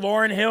 Remember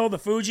Lauryn Hill, the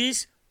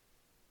Fugees?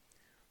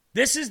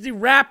 This is the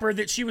rapper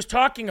that she was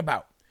talking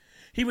about.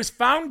 He was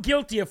found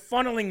guilty of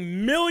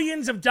funneling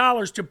millions of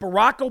dollars to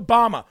Barack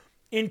Obama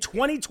in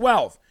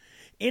 2012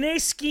 in a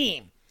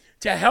scheme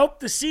to help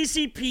the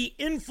CCP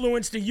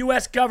influence the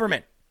U.S.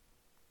 government.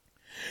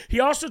 He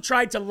also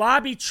tried to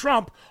lobby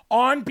Trump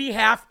on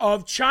behalf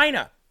of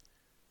China.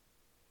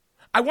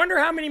 I wonder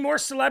how many more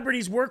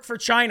celebrities work for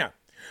China.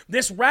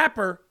 This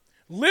rapper,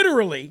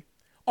 literally,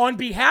 on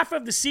behalf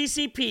of the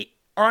CCP,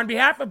 or on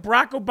behalf of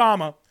Barack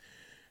Obama,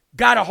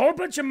 got a whole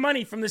bunch of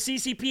money from the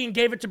CCP and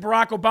gave it to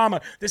Barack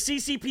Obama. The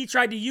CCP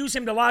tried to use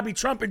him to lobby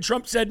Trump, and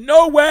Trump said,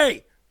 no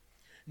way.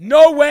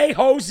 No way,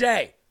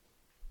 Jose.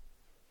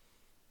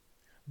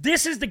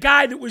 This is the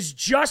guy that was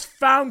just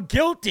found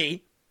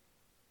guilty,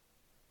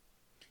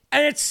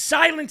 and it's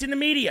silent in the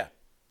media.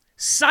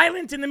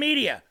 Silent in the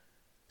media.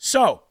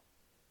 So,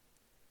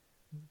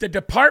 the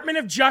Department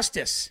of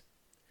Justice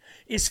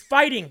is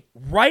fighting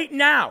right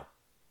now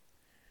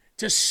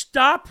to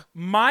stop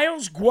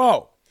Miles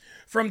Guo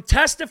from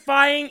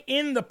testifying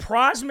in the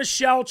Pras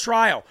Michel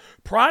trial.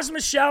 Pras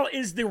Michel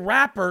is the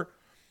rapper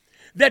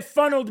that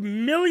funneled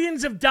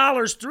millions of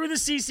dollars through the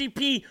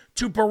CCP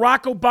to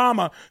Barack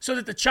Obama so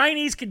that the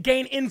Chinese could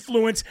gain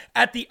influence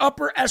at the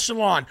upper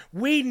echelon.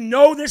 We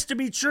know this to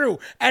be true,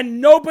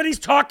 and nobody's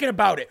talking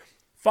about it.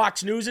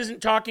 Fox News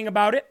isn't talking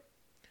about it.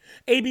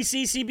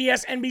 ABC,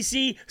 CBS,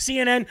 NBC,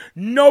 CNN,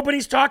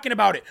 nobody's talking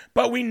about it.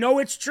 But we know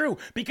it's true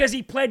because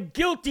he pled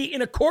guilty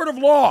in a court of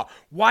law.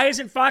 Why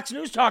isn't Fox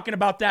News talking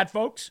about that,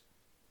 folks?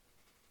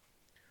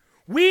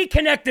 We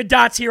connect the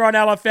dots here on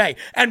LFA,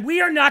 and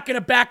we are not going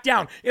to back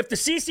down. If the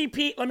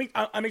CCP, all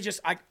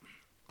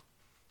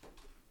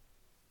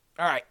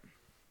right.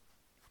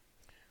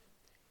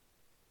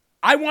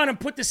 I want to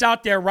put this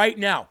out there right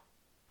now,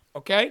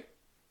 okay?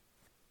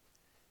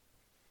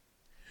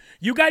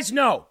 You guys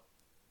know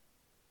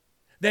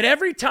that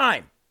every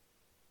time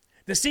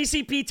the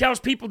CCP tells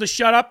people to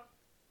shut up,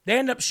 they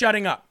end up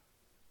shutting up.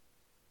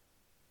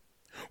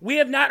 We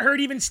have not heard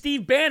even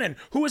Steve Bannon,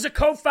 who is a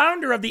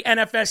co-founder of the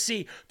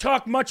NFSC,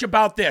 talk much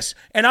about this,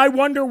 and I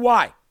wonder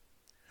why.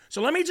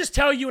 So let me just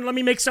tell you, and let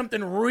me make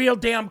something real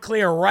damn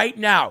clear right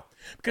now,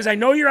 because I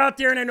know you're out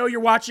there, and I know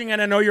you're watching,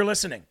 and I know you're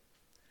listening.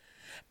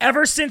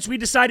 Ever since we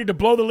decided to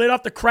blow the lid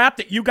off the crap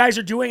that you guys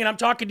are doing, and I'm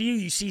talking to you,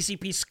 you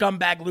CCP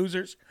scumbag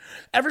losers,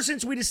 ever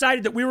since we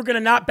decided that we were going to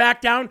not back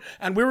down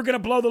and we were going to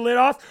blow the lid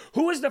off,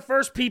 who was the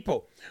first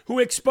people who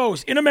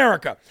exposed, in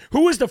America,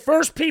 who was the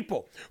first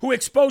people who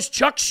exposed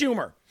Chuck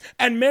Schumer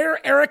and Mayor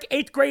Eric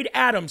 8th Grade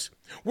Adams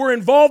were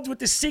involved with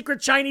the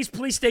secret Chinese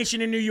police station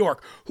in New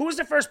York? Who was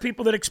the first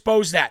people that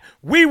exposed that?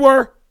 We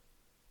were.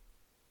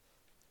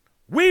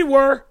 We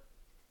were.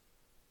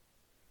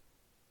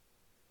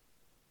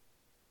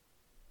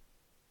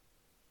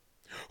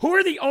 Who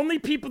are the only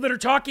people that are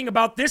talking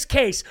about this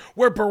case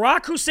where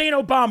Barack Hussein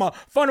Obama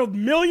funneled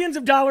millions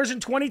of dollars in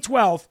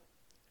 2012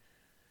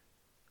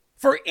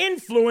 for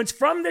influence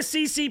from the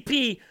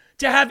CCP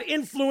to have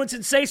influence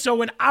and say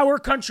so in our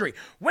country?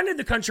 When did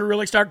the country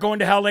really start going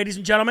to hell, ladies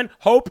and gentlemen?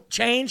 Hope,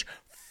 change,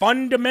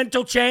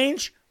 fundamental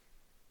change.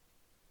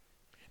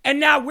 And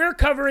now we're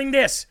covering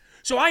this.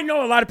 So I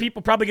know a lot of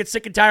people probably get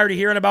sick and tired of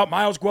hearing about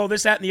Miles Guo,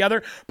 this, that, and the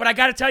other. But I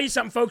got to tell you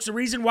something, folks. The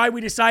reason why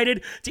we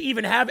decided to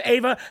even have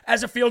Ava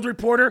as a field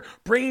reporter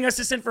bringing us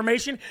this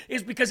information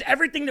is because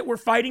everything that we're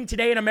fighting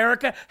today in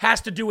America has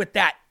to do with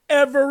that.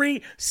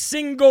 Every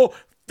single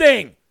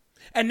thing.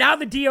 And now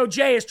the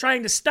DOJ is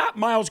trying to stop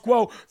Miles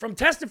Guo from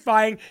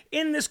testifying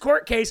in this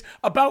court case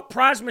about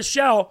Pras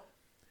Michel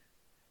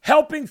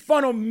helping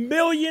funnel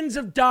millions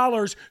of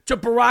dollars to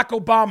Barack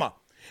Obama.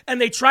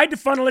 And they tried to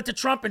funnel it to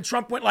Trump, and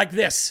Trump went like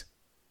this.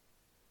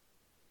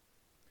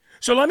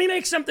 So let me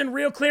make something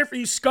real clear for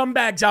you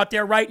scumbags out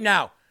there right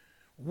now.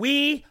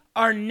 We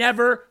are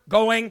never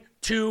going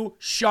to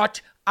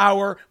shut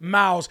our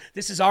mouths.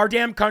 This is our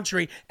damn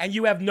country, and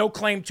you have no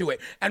claim to it.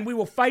 And we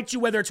will fight you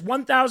whether it's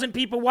 1,000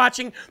 people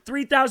watching,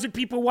 3,000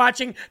 people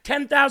watching,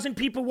 10,000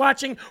 people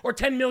watching, or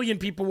 10 million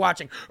people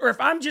watching. Or if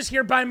I'm just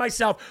here by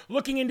myself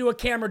looking into a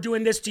camera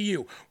doing this to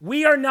you.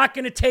 We are not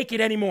going to take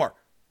it anymore.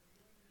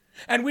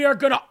 And we are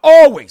going to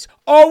always,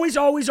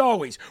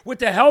 with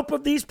the help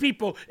of these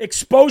people,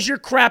 expose your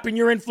crap and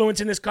your influence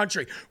in this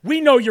country.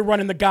 We know you're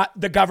running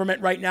the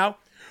government right now.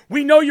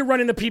 We know you're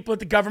running the people at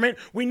the government.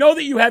 We know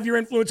that you have your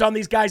influence on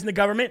these guys in the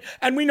government,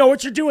 and we know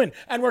what you're doing,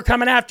 and we're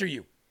coming after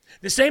you.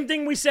 The same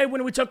thing we say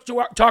when we talk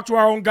to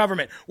our own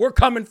government. We're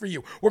coming for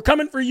you. We're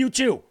coming for you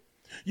too.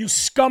 You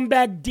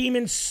scumbag,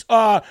 demon,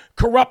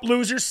 corrupt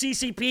losers,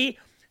 CCP,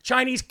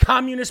 Chinese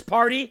Communist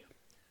Party,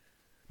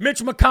 Mitch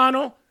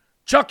McConnell,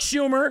 Chuck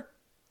Schumer,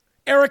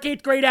 Eric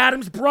 8th Grade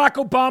Adams, Barack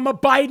Obama,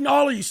 Biden,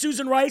 all of you,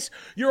 Susan Rice,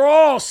 you're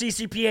all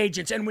CCP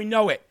agents, and we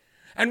know it.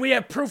 And we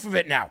have proof of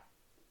it now.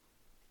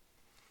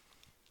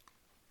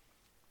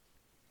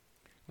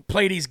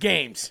 Play these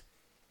games.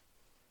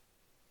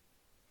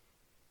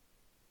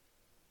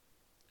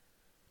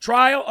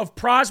 Trial of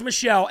Pras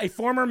Michel, a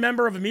former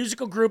member of a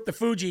musical group, the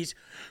Fugees,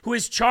 who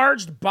is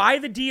charged by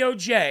the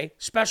DOJ,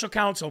 special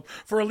counsel,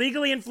 for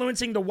illegally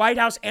influencing the White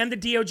House and the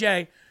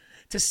DOJ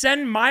to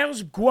send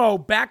Miles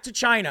Guo back to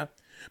China.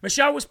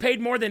 Michelle was paid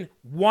more than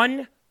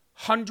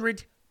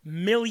 $100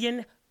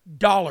 million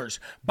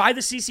by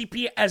the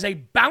CCP as a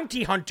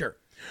bounty hunter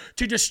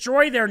to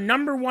destroy their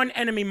number one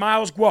enemy,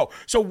 Miles Guo.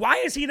 So why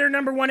is he their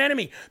number one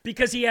enemy?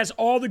 Because he has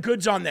all the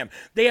goods on them.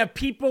 They have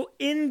people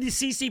in the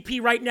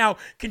CCP right now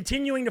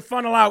continuing to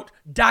funnel out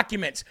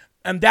documents,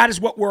 and that is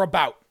what we're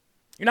about.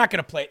 You're not going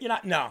to play it. You're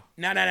not, no.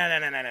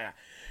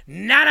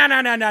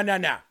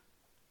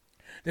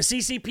 The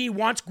CCP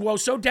wants Guo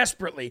so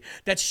desperately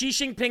that Xi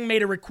Jinping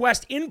made a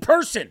request in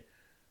person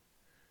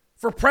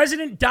for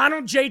President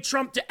Donald J.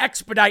 Trump to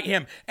expedite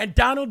him. And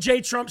Donald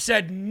J. Trump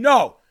said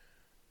no.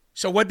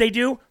 So what'd they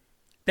do?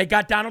 They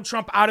got Donald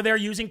Trump out of there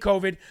using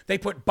COVID. They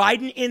put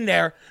Biden in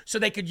there so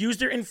they could use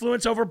their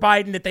influence over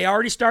Biden that they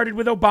already started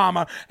with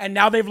Obama, and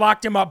now they've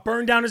locked him up,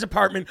 burned down his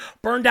apartment,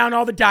 burned down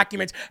all the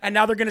documents, and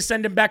now they're going to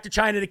send him back to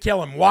China to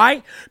kill him.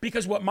 Why?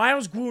 Because what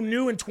Miles Guo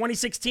knew in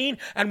 2016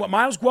 and what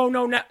Miles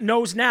Guo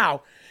knows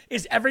now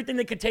is everything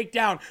that could take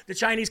down the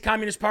Chinese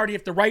Communist Party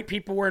if the right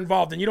people were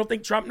involved. And you don't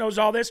think Trump knows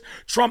all this?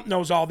 Trump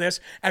knows all this,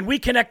 and we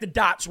connect the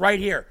dots right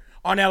here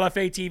on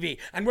LFA TV,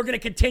 and we're going to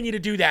continue to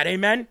do that.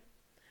 Amen?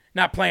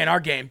 Not playing our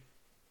game.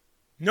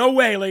 No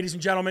way, ladies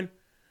and gentlemen.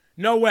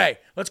 No way.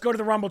 Let's go to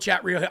the Rumble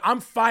chat real. I'm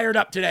fired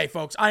up today,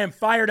 folks. I am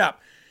fired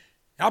up.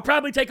 I'll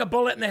probably take a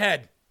bullet in the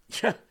head.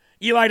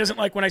 Eli doesn't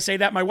like when I say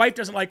that. My wife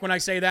doesn't like when I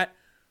say that.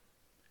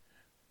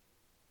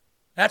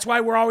 That's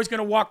why we're always going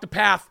to walk the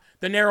path,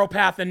 the narrow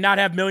path, and not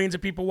have millions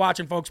of people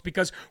watching, folks,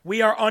 because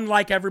we are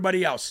unlike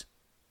everybody else.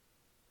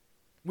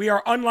 We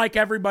are unlike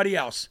everybody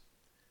else.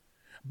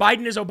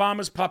 Biden is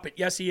Obama's puppet.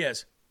 Yes, he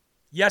is.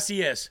 Yes,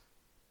 he is.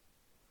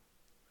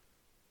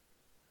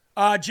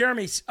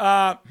 Jeremy,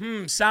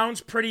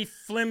 sounds pretty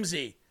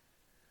flimsy.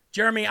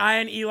 Jeremy, I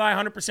and Eli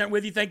 100%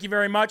 with you. Thank you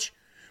very much.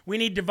 We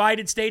need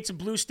divided states and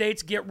blue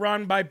states get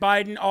run by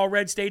Biden, all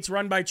red states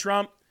run by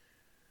Trump.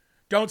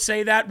 Don't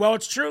say that. Well,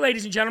 it's true,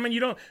 ladies and gentlemen. You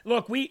don't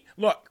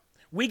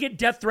we get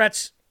death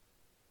threats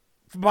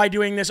by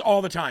doing this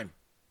all the time.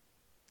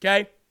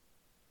 Okay?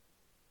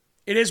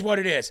 It is what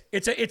it is.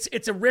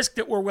 It's a risk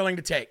that we're willing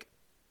to take.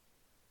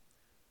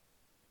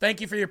 Thank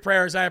you for your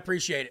prayers. I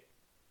appreciate it.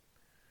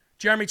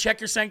 Jeremy, check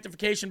your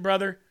sanctification,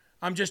 brother.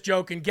 I'm just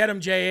joking. Get him,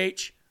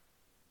 JH.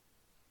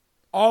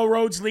 All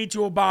roads lead to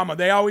Obama.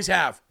 They always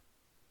have.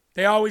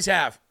 They always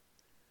have.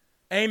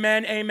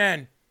 Amen,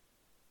 amen.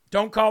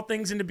 Don't call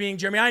things into being,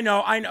 Jeremy. I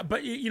know.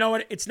 But you know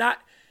what? It's not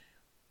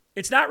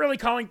really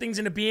calling things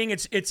into being.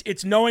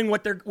 It's knowing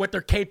what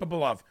they're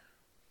capable of.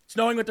 It's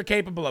knowing what they're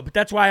capable of. But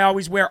that's why I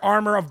always wear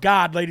armor of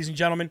God, ladies and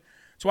gentlemen.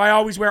 That's why I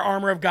always wear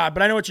armor of God.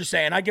 But I know what you're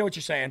saying. I get what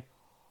you're saying.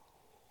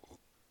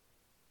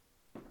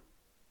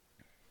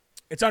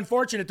 It's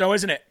unfortunate, though,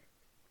 isn't it?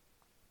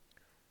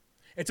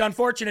 It's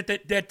unfortunate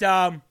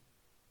that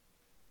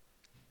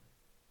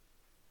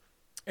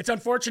it's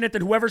unfortunate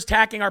that whoever's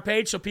tacking our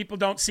page so people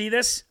don't see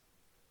this,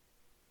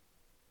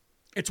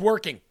 it's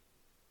working.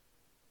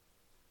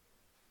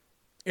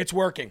 It's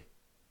working.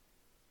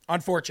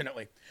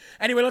 Unfortunately.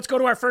 Anyway, let's go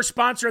to our first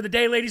sponsor of the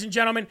day, ladies and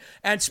gentlemen.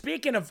 And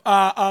speaking of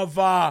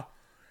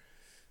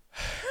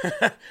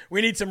we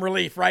need some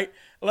relief, right?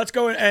 Let's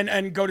go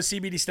and go to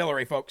CB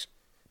Distillery, folks.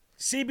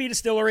 CB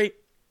Distillery.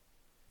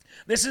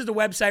 This is the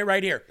website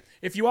right here.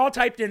 If you all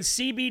typed in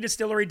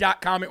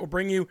cbdistillery.com, it will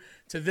bring you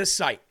to this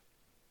site.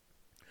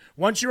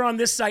 Once you're on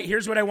this site,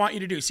 here's what I want you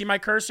to do. See my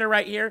cursor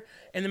right here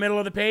in the middle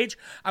of the page?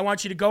 I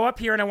want you to go up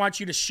here and I want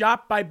you to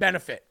shop by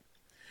benefit.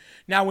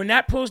 Now, when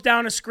that pulls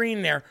down a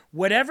screen there,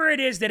 whatever it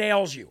is that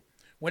ails you,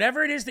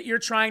 whatever it is that you're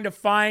trying to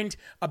find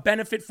a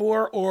benefit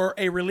for or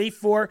a relief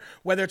for,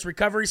 whether it's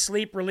recovery,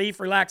 sleep, relief,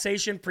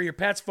 relaxation, for your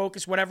pets,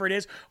 focus, whatever it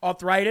is,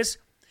 arthritis,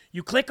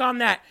 you click on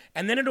that,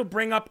 and then it'll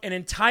bring up an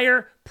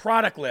entire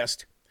product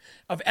list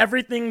of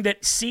everything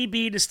that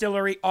CB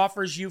Distillery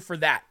offers you for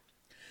that.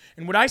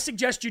 And what I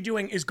suggest you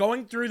doing is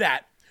going through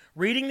that,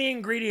 reading the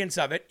ingredients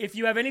of it, if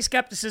you have any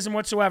skepticism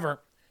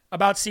whatsoever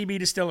about CB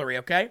Distillery,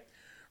 okay?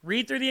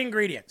 Read through the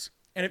ingredients.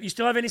 And if you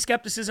still have any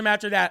skepticism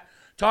after that,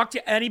 talk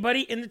to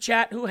anybody in the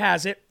chat who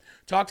has it.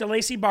 Talk to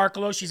Lacey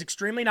Barkalow. She's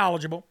extremely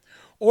knowledgeable.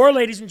 Or,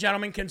 ladies and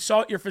gentlemen,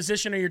 consult your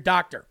physician or your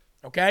doctor.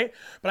 Okay?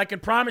 But I can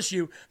promise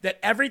you that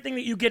everything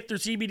that you get through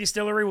CB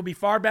Distillery will be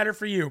far better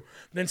for you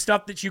than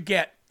stuff that you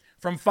get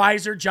from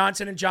Pfizer,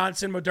 Johnson &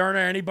 Johnson, Moderna, or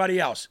anybody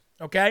else.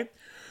 Okay?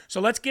 So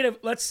let's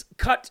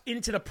cut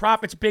into the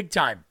profits big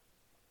time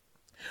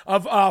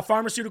of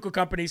pharmaceutical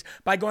companies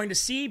by going to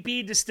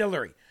CB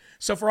Distillery.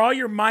 So for all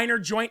your minor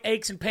joint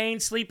aches and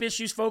pains, sleep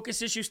issues,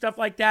 focus issues, stuff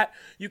like that,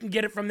 you can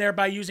get it from there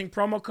by using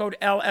promo code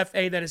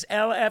LFA. That is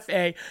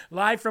LFA,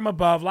 live from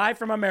above, live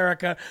from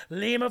America,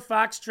 Lima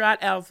Foxtrot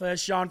Alpha,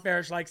 as Sean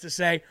Parrish likes to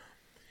say.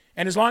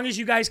 And as long as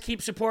you guys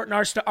keep supporting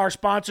our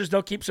sponsors,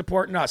 they'll keep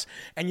supporting us.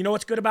 And you know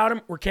what's good about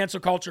them? We're cancel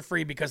culture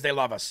free because they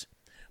love us.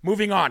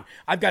 Moving on.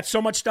 I've got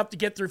so much stuff to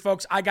get through,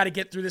 folks. I got to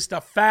get through this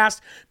stuff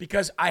fast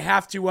because I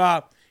have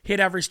to hit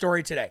every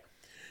story today.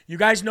 You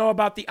guys know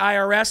about the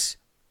IRS,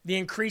 the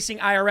increasing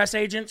IRS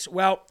agents?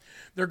 Well,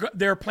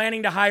 they're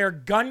planning to hire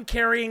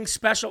gun-carrying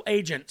special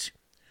agents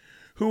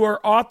who are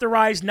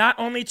authorized not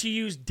only to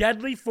use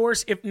deadly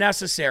force if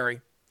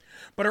necessary,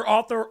 but are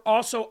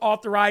also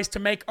authorized to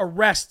make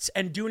arrests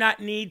and do not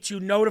need to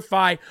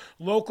notify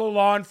local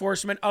law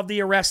enforcement of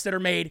the arrests that are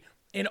made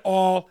in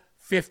all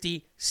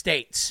 50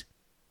 states.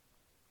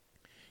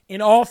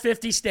 In all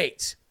 50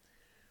 states.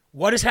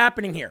 What is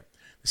happening here?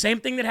 The same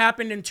thing that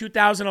happened in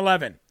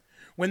 2011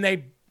 when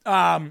they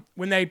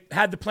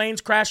had the planes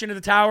crash into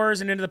the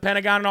towers and into the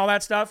Pentagon and all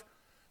that stuff.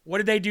 What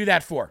did they do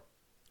that for?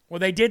 Well,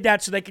 they did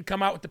that so they could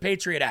come out with the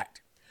Patriot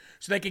Act,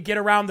 so they could get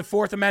around the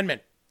Fourth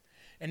Amendment.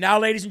 And now,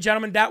 ladies and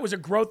gentlemen, that was a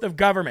growth of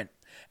government.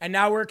 And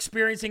now we're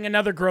experiencing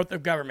another growth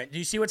of government. Do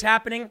you see what's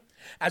happening?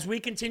 As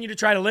we continue to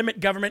try to limit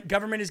government,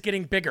 government is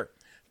getting bigger.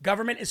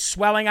 Government is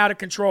swelling out of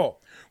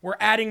control. We're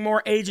adding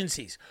more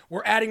agencies.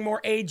 We're adding more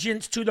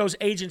agents to those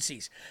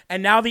agencies.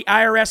 And now the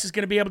IRS is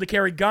going to be able to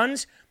carry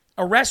guns,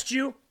 arrest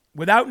you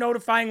without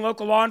notifying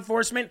local law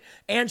enforcement,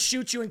 and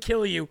shoot you and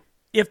kill you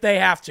if they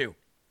have to.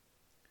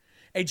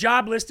 A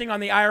job listing on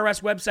the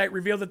IRS website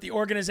revealed that the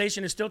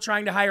organization is still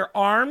trying to hire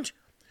armed,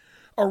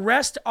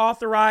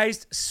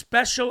 arrest-authorized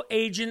special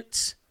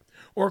agents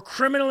or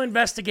criminal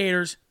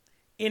investigators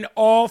in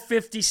all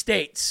 50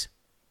 states.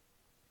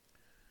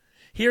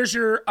 Here's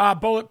your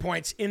bullet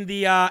points in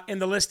the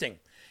listing.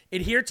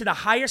 Adhere to the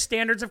highest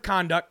standards of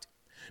conduct,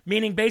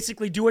 meaning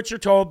basically do what you're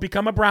told,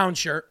 become a brown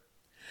shirt,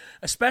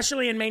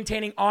 especially in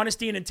maintaining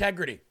honesty and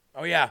integrity.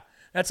 Oh, yeah.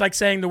 That's like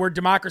saying the word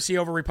democracy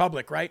over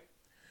republic, right?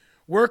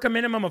 Work a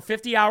minimum of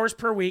 50 hours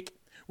per week,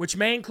 which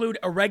may include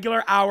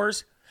irregular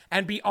hours,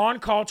 and be on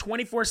call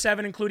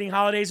 24/7, including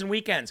holidays and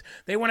weekends.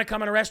 They want to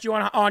come and arrest you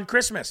on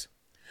Christmas.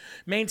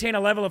 Maintain a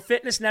level of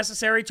fitness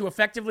necessary to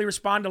effectively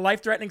respond to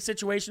life-threatening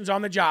situations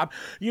on the job.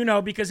 You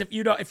know, because if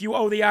you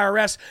owe the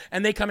IRS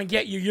and they come and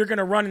get you, you're going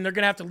to run and they're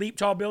going to have to leap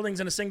tall buildings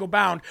in a single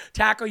bound,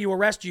 tackle you,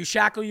 arrest you,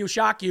 shackle you,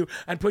 shock you,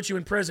 and put you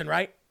in prison,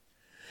 right?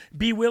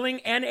 Be willing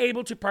and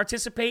able to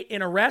participate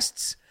in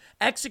arrests,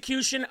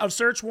 execution of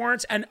search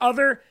warrants, and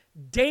other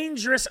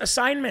dangerous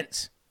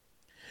assignments.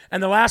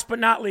 And the last but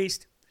not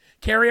least,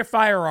 carry a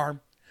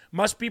firearm,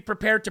 must be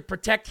prepared to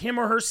protect him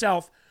or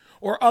herself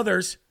or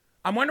others.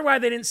 I wonder why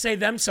they didn't say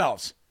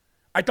themselves.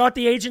 I thought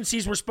the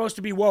agencies were supposed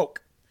to be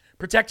woke.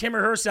 Protect him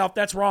or herself,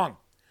 that's wrong.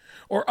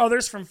 Or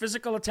others from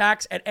physical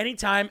attacks at any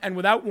time and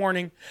without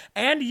warning,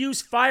 and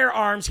use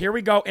firearms, here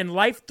we go, in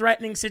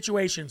life-threatening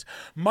situations.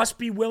 Must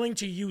be willing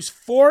to use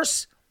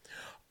force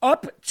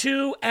up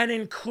to and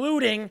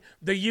including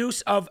the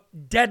use of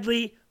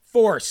deadly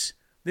force.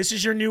 This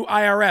is your new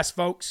IRS,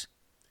 folks.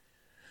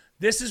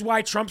 This is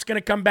why Trump's going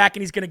to come back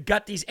and he's going to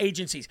gut these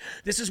agencies.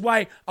 This is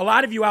why a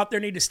lot of you out there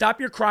need to stop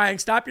your crying,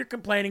 stop your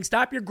complaining,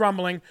 stop your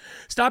grumbling,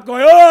 stop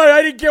going, oh,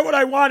 I didn't get what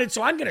I wanted,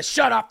 so I'm going to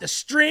shut off the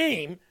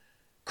stream.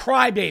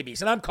 Crybabies,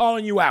 and I'm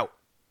calling you out.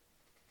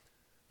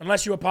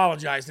 Unless you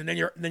apologized, and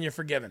then you're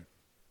forgiven.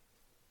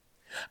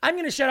 I'm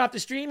going to shut off the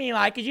stream,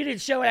 Eli, because you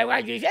didn't show what I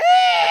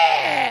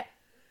wanted.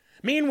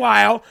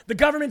 Meanwhile, the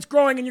government's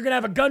growing and you're going to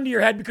have a gun to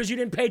your head because you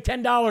didn't pay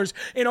 $10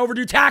 in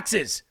overdue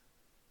taxes.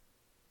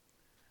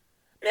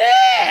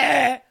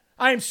 I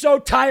am so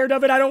tired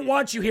of it. I don't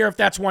want you here if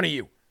that's one of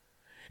you.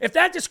 If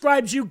that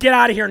describes you, get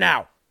out of here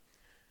now.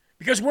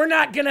 Because there's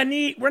not going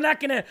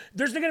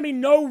to be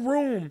no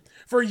room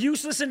for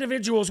useless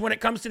individuals when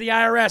it comes to the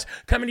IRS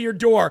coming to your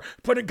door,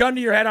 put a gun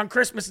to your head on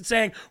Christmas and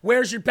saying,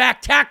 where's your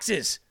back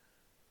taxes?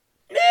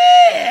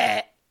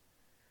 It's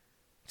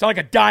like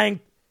a dying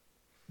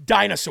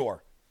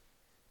dinosaur.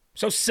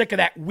 So sick of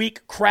that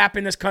weak crap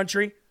in this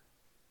country.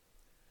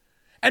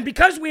 And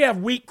because we have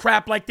weak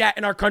crap like that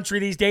in our country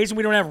these days, and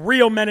we don't have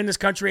real men in this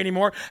country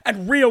anymore,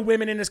 and real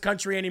women in this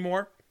country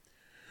anymore,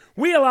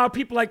 we allow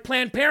people like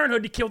Planned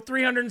Parenthood to kill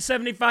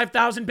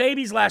 375,000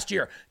 babies last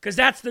year, because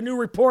that's the new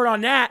report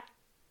on that.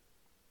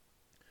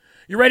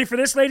 You ready for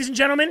this, ladies and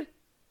gentlemen?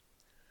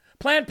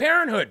 Planned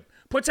Parenthood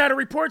puts out a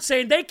report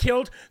saying they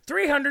killed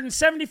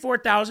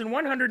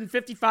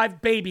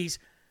 374,155 babies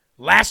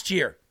last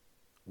year.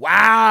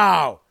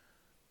 Wow.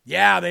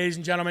 Yeah, ladies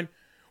and gentlemen.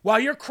 While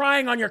you're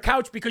crying on your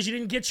couch because you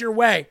didn't get your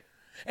way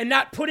and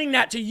not putting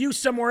that to use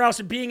somewhere else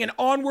and being an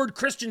onward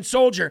Christian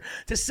soldier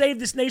to save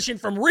this nation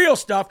from real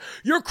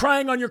stuff, you're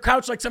crying on your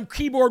couch like some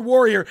keyboard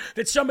warrior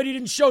that somebody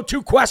didn't show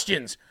 2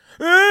 questions.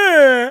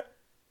 Crybaby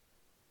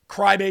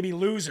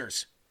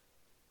losers.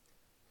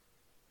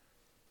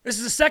 This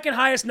is the second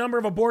highest number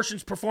of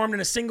abortions performed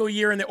in a single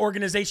year in the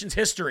organization's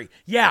history.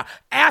 Yeah,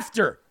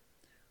 after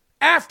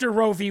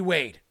Roe v.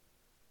 Wade.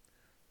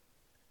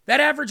 That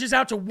averages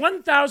out to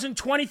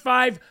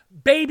 1,025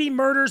 baby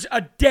murders a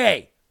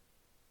day.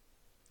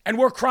 And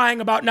we're crying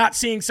about not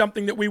seeing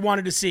something that we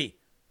wanted to see.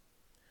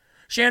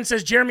 Shan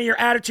says, Jeremy, your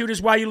attitude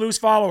is why you lose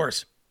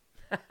followers.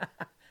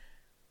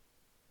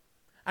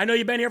 I know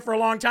you've been here for a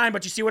long time,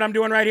 but you see what I'm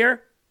doing right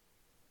here?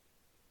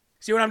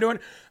 See what I'm doing?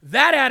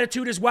 That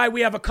attitude is why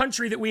we have a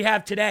country that we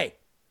have today.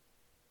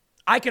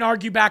 I can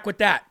argue back with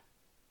that.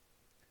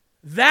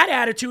 That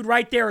attitude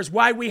right there is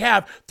why we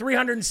have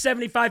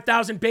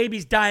 375,000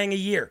 babies dying a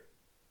year.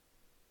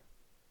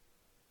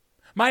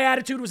 My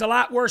attitude was a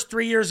lot worse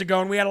 3 years ago,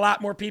 and we had a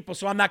lot more people,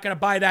 so I'm not going to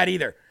buy that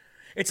either.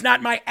 It's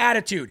not my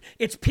attitude.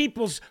 It's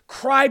people's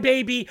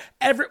crybaby,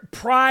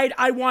 pride.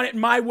 I want it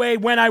my way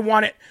when I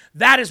want it.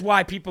 That is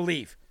why people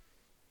leave.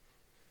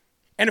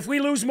 And if we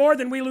lose more,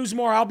 then we lose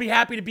more. I'll be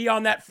happy to be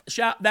on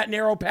that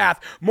narrow path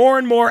more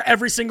and more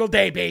every single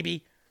day,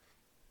 baby.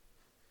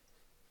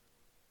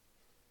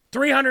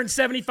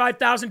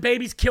 375,000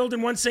 babies killed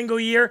in one single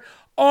year.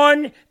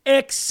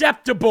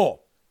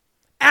 Unacceptable.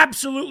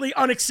 Absolutely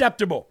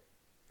unacceptable.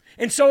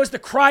 And so is the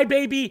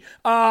crybaby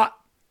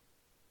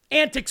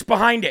antics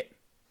behind it.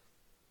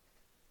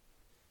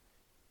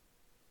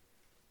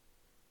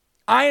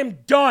 I am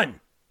done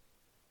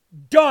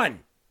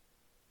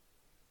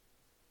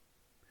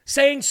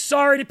saying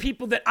sorry to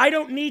people that I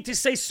don't need to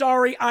say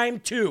sorry,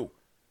 I'm too.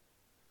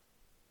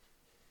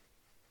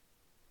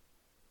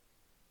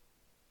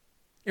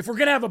 If we're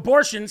going to have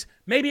abortions,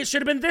 maybe it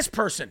should have been this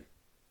person.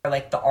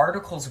 Like the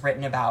articles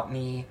written about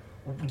me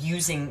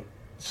using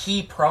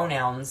he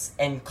pronouns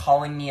and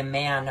calling me a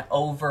man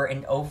over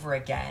and over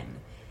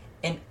again.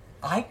 And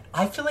I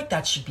feel like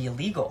that should be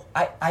illegal.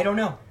 I don't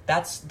know.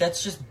 That's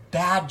just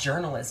bad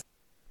journalism.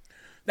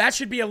 That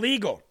should be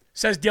illegal,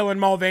 says Dylan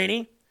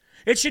Mulvaney.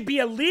 It should be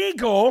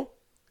illegal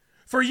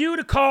for you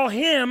to call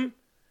him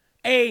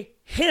a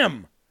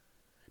him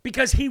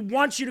because he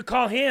wants you to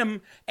call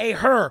him a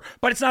her.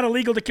 But it's not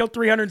illegal to kill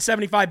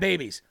 375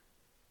 babies.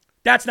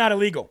 That's not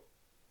illegal.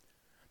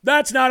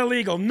 That's not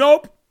illegal.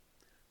 Nope.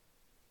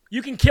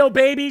 You can kill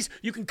babies.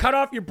 You can cut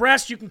off your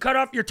breasts. You can cut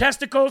off your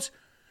testicles.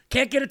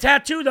 Can't get a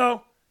tattoo,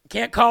 though.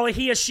 Can't call a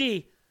he a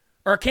she.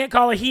 Or can't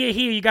call a he a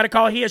he. You got to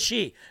call a he a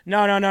she.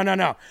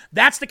 No.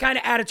 That's the kind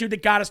of attitude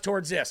that got us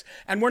towards this.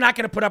 And we're not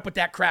going to put up with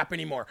that crap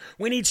anymore.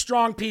 We need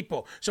strong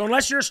people. So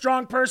unless you're a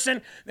strong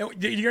person,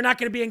 you're not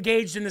going to be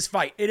engaged in this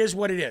fight. It is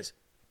what it is.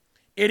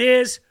 It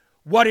is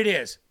what it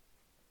is.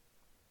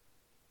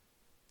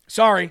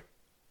 Sorry.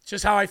 It's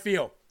just how I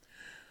feel.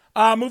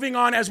 Moving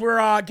on as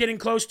we're getting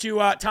close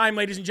to time,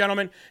 ladies and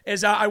gentlemen,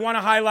 is I want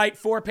to highlight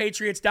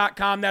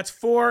 4patriots.com. That's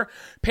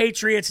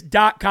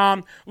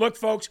 4patriots.com. Look,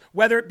 folks,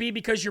 whether it be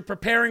because you're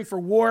preparing for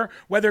war,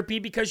 whether it be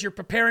because you're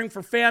preparing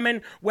for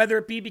famine, whether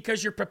it be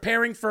because you're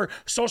preparing for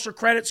social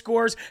credit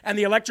scores and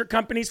the electric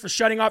companies for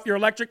shutting off your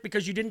electric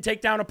because you didn't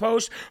take down a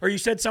post or you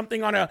said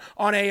something on a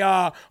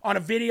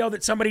video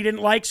that somebody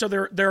didn't like, so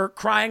they're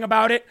crying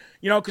about it,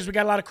 because we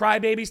got a lot of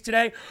crybabies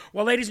today.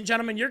 Well, ladies and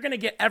gentlemen, you're going to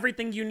get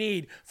everything you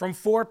need from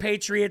 4patriots.com.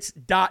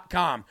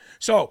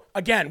 So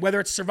again,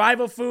 whether it's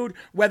survival food,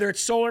 whether it's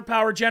solar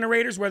power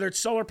generators, whether it's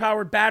solar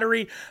powered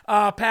battery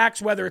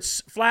packs, whether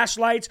it's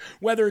flashlights,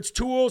 whether it's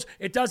tools,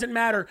 it doesn't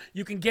matter.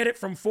 You can get it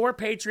from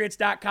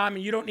 4patriots.com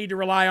and you don't need to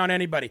rely on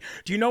anybody.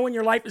 Do you know when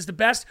your life is the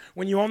best?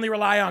 When you only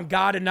rely on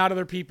God and not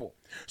other people.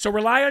 So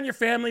rely on your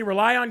family,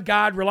 rely on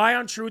God, rely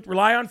on truth,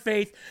 rely on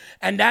faith,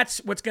 and that's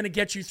what's going to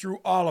get you through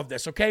all of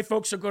this. Okay,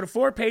 folks? So go to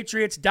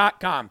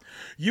 4patriots.com.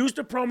 Use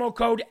the promo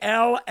code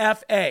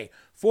LFA.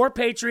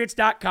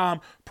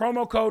 4patriots.com,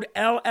 promo code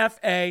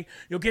LFA.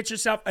 You'll get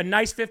yourself a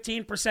nice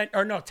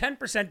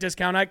 10%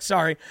 discount.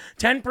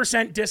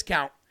 10%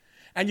 discount.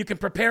 And you can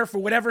prepare for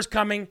whatever's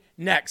coming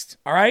next.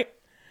 All right?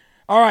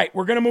 All right,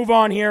 we're going to move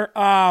on here.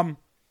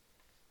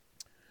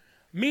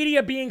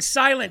 Media being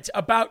silent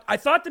about, I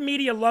thought the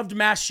media loved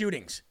mass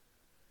shootings.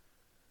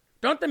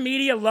 Don't the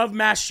media love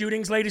mass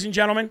shootings, ladies and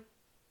gentlemen?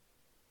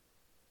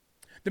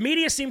 The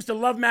media seems to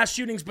love mass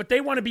shootings, but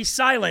they want to be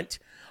silent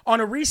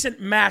on a recent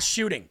mass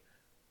shooting.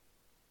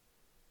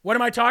 What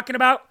am I talking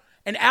about?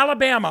 In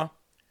Alabama,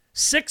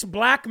 6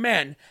 black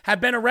men have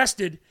been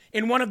arrested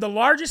in one of the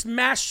largest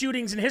mass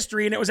shootings in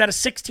history, and it was at a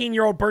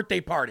 16-year-old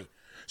birthday party.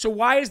 So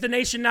why is the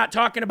nation not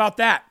talking about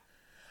that?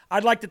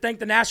 I'd like to thank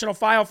the National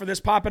File for this.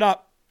 Pop it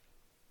up.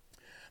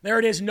 There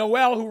it is.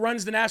 Noel, who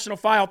runs the National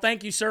File.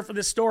 Thank you, sir, for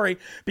this story.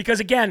 Because,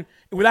 again,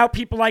 without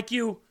people like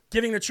you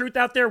giving the truth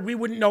out there, we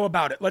wouldn't know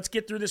about it. Let's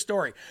get through the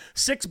story.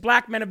 6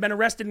 black men have been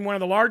arrested in one of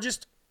the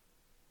largest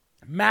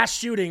mass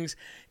shootings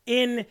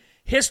in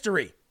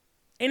history.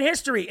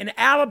 In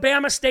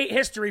Alabama state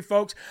history,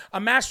 folks, a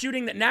mass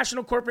shooting that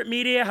national corporate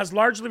media has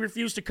largely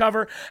refused to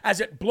cover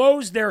as it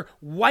blows their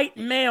white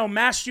male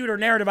mass shooter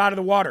narrative out of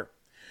the water.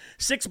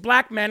 6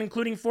 black men,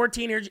 including 4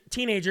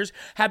 teenagers,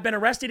 have been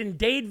arrested in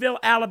Dadeville,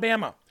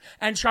 Alabama,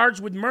 and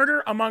charged with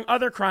murder, among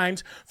other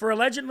crimes, for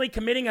allegedly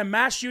committing a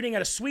mass shooting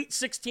at a Sweet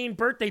 16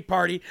 birthday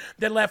party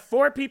that left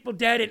 4 people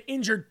dead and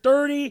injured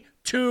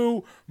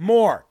 32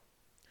 more.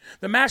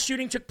 The mass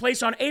shooting took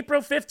place on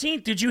April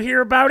 15th. Did you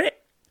hear about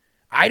it?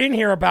 I didn't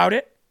hear about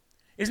it.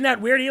 Isn't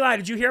that weird, Eli?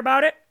 Did you hear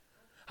about it?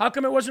 How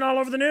come it wasn't all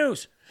over the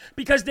news?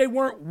 Because they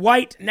weren't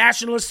white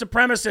nationalist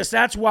supremacists,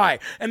 that's why.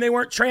 And they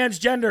weren't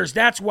transgenders,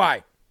 that's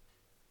why.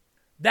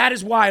 That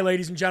is why,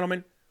 ladies and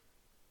gentlemen.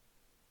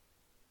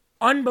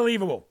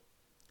 Unbelievable.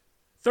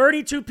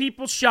 32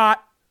 people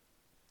shot,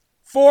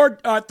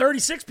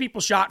 36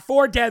 people shot,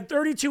 4 dead,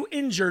 32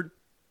 injured.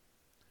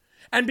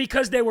 And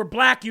because they were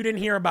black, you didn't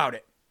hear about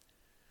it.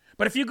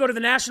 But if you go to the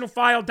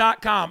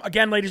nationalfile.com,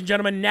 again, ladies and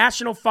gentlemen,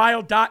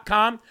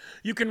 nationalfile.com,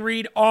 you can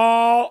read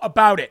all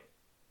about it.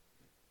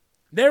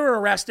 They were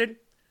arrested.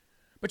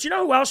 But you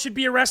know who else should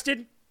be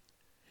arrested?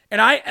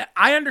 And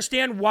I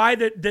understand why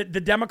the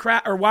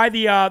Democrat or why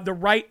the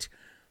right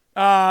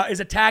is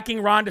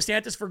attacking Ron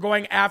DeSantis for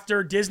going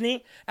after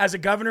Disney as a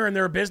governor in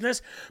their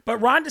business. But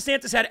Ron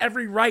DeSantis had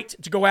every right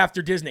to go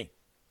after Disney.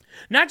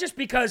 Not just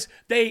because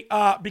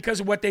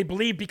of what they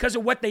believe, because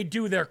of what they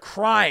do, their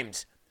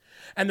crimes.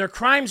 And their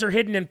crimes are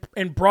hidden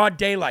in broad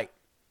daylight.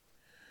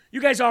 You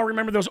guys all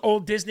remember those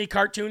old Disney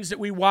cartoons that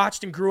we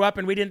watched and grew up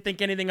and we didn't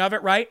think anything of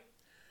it, right?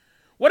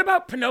 What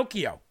about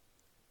Pinocchio?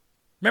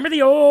 Remember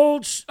the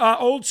old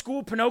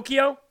school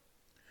Pinocchio?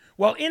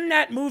 Well, in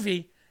that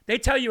movie, they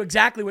tell you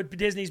exactly what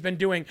Disney's been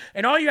doing.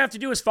 And all you have to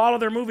do is follow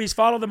their movies,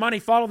 follow the money,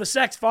 follow the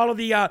sex, follow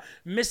the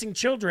missing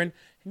children,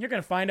 and you're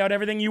going to find out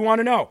everything you want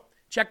to know.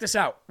 Check this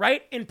out,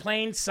 right in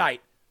plain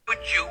sight. Would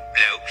you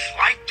blokes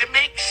like to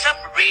make some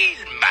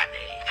real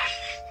money?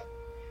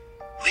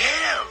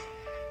 Well,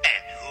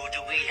 and who do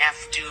we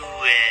have to,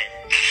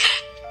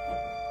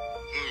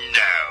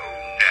 No,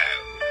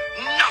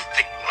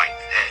 nothing like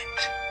that.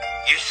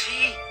 You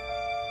see?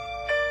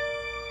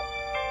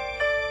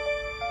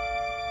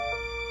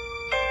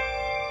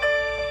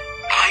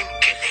 I'm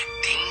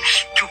collecting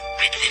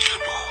stupid little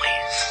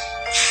boys.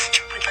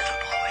 Stupid little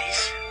boys.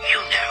 You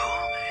know,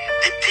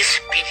 the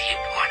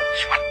disobedient ones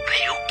what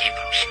they'll give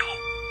them school.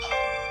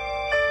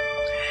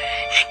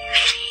 And you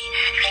see,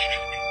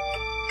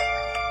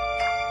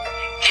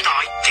 and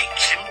I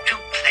takes them to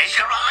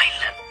Pleasure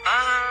Island.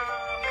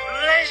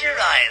 Pleasure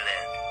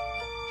Island.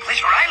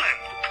 Pleasure Island?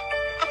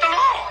 But the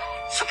law.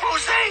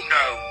 Suppose they...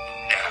 No.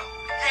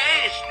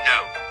 There's no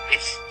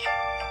risk.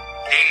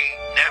 They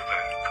never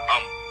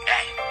come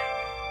back.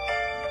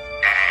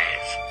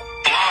 As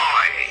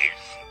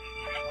boys.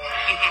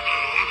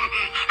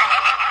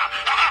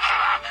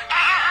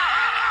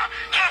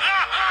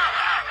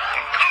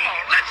 Come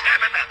on, let's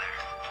have another.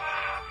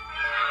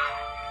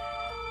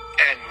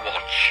 And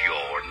what's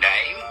your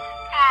name?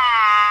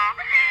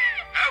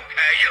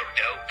 Okay, you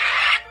do.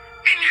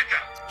 In you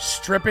go.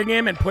 Stripping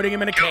him and putting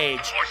him in a cage.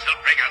 Of course,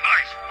 he'll bring a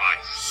nice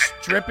price.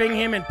 Stripping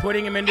him and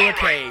putting him into a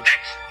cage.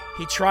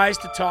 He tries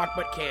to talk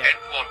but can't. And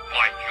what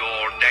might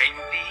your name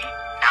be?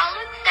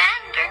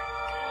 Alexander.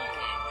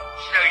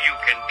 So you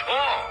can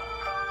talk.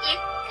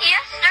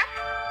 Yes, sir.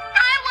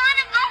 I want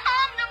to go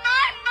home to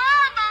my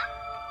mama.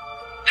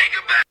 Think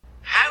about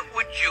how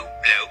would you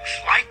blokes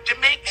like to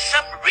make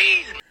some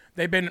real...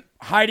 They've been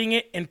hiding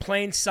it in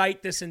plain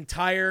sight this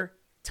entire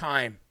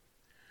time.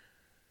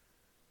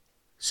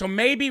 So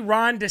maybe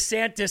Ron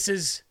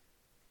DeSantis's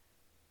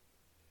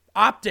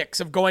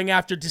optics of going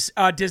after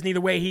Disney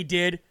the way he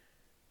did,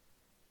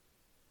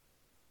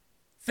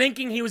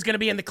 thinking he was going to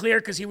be in the clear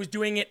because he was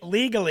doing it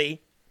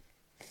legally,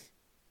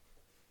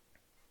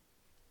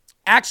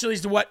 actually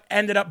is what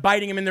ended up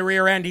biting him in the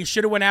rear end. He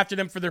should have went after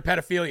them for their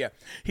pedophilia.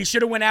 He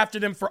should have went after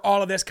them for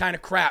all of this kind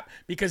of crap,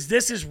 because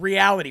this is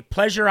reality.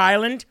 Pleasure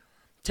Island,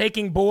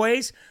 taking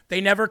boys,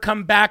 they never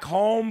come back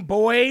home,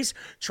 boys,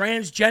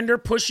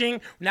 transgender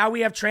pushing. Now we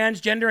have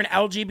transgender and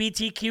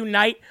LGBTQ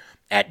night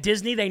at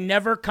Disney. They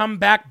never come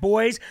back,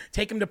 boys.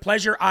 Take them to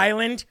Pleasure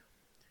Island,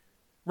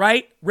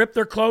 right? Rip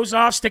their clothes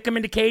off, stick them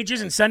into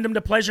cages, and send them to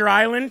Pleasure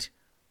Island.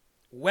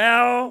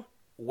 Well.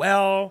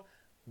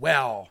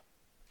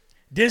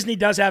 Disney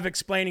does have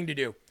explaining to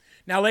do.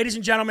 Now, ladies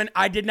and gentlemen,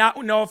 I did not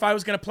know if I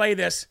was going to play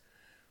this,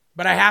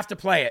 but I have to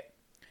play it.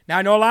 Now,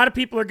 I know a lot of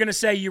people are going to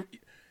say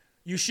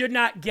you should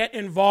not get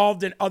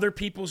involved in other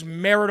people's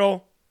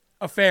marital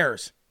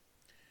affairs.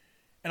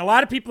 And a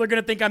lot of people are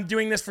going to think I'm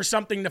doing this for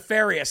something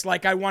nefarious,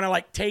 like I want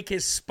to take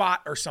his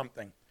spot or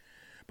something.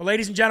 But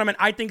ladies and gentlemen,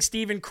 I think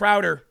Steven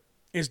Crowder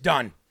is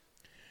done.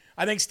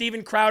 I think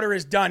Steven Crowder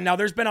is done. Now,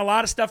 there's been a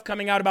lot of stuff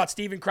coming out about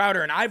Steven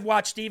Crowder, and I've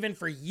watched Steven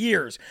for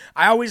years.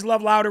 I always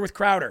love Louder with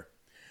Crowder.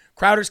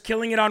 Crowder's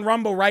killing it on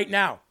Rumble right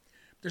now.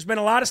 There's been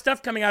a lot of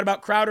stuff coming out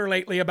about Crowder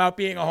lately, about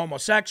being a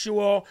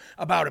homosexual,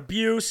 about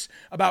abuse,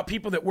 about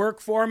people that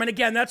work for him. And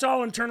again, that's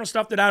all internal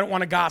stuff that I don't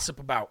want to gossip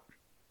about.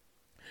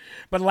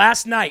 But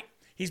last night,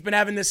 he's been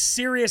having this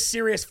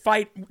serious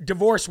fight,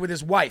 divorce with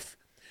his wife.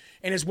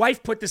 And his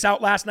wife put this out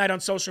last night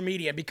on social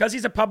media. Because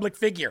he's a public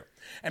figure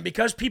and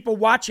because people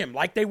watch him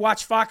like they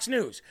watch Fox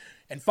News.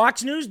 And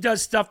Fox News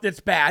does stuff that's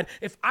bad.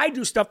 If I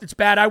do stuff that's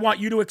bad, I want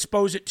you to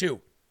expose it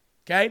too.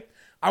 Okay?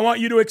 I want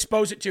you to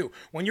expose it too.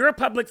 When you're a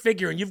public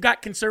figure and you've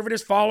got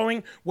conservatives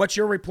following what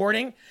you're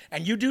reporting,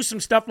 and you do some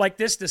stuff like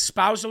this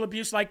spousal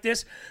abuse like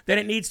this, then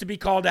it needs to be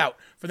called out.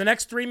 For the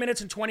next 3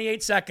 minutes and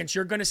 28 seconds,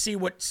 you're going to see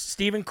what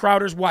Steven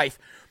Crowder's wife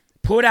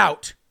put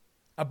out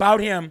about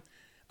him,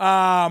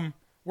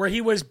 where he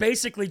was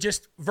basically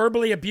just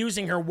verbally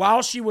abusing her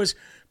while she was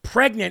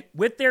pregnant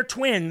with their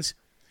twins.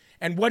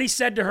 And what he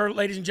said to her,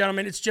 ladies and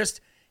gentlemen, it's just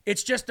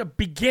a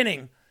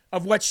beginning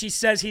of what she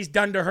says he's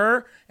done to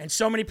her and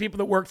so many people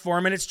that worked for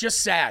him. And it's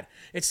just sad.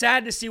 It's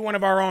sad to see one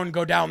of our own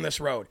go down this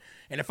road.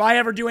 And if I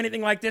ever do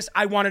anything like this,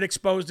 I want it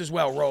exposed as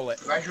well. Roll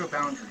it. I drew a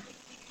boundary.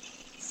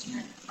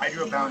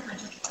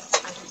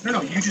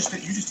 No, you just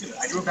did it.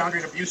 I drew a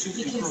boundary in abusive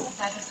and cruel.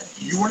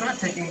 You were not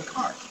taking the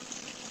car.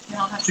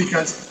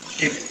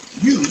 Because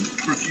if you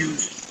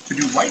refuse to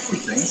do wifely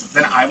things,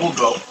 then I will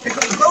go pick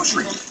up the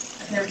groceries.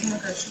 There is no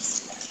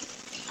groceries.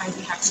 I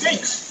would have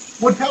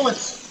steaks, wood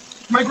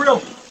pellets, my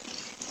grill.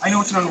 I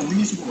know it's an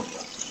unreasonable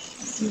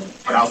request,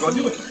 but I'll go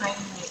do it.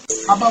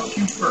 How about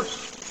you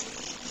first?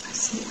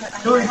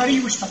 Hillary, how do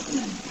you respect the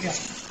man?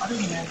 Yes. How do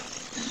you man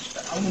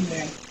respect? How do you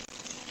man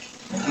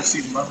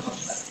receive love and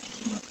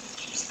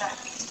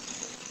respect?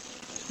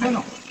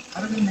 No.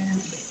 How do you man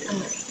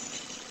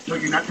respect? No,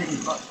 you're not taking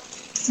the car.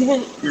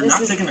 Steven, you're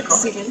not taking the car.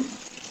 Steven,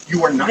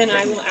 you are not. Then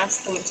I will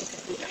ask them to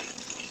pick me up.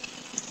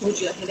 Would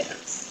you like me to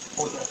ask?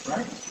 Oh, that's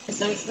right. It's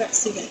not correct,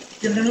 Stephen.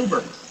 Get an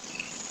Uber.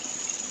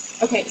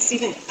 Okay,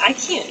 Stephen, I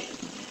can't.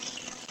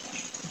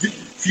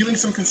 Feeling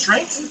some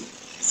constraints?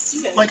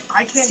 Stephen. Like,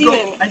 I can't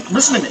Stephen. go.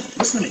 Listen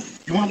to me.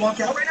 You want to walk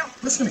out right now?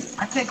 Listen to me.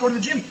 I can't go to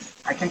the gym.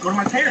 I can't go to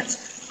my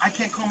parents. I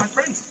can't call my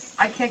friends.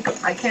 I can't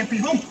be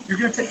home. You're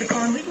going to take the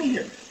car and leave me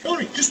here.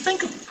 Hillary, just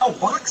think of how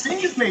boxed in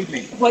you've made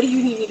me. What do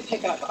you need me to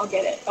pick up? I'll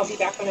get it. I'll be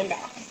back when I'm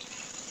back.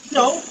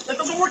 No, that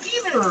doesn't work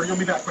either. You'll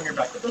be back when you're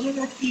back. That doesn't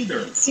work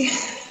either. See,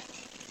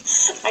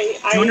 Do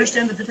you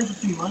understand the difference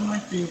between my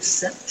life being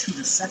set to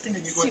the second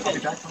and you going, I'll be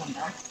back when I'm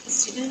back?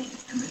 Stephen.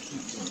 You're making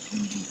it feel like you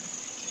do that.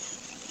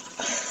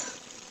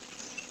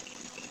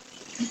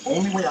 The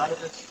only way out of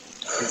this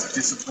is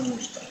discipline and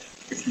respect.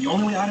 It's the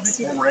only way out of it,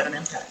 or we're at an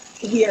impasse.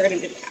 We are at an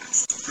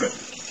impasse. Good.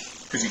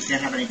 Because you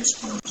can't have any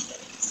discipline or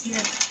respect.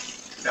 Stephen.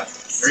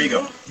 There you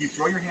go. You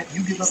throw your hand,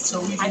 you give up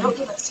so easily. I don't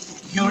give up,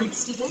 Stephen. Hillary,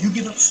 Stephen? you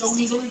give up so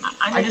easily.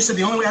 I just said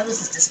the only way out of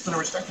this is discipline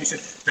and respect. You said,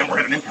 then we're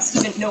at an impasse.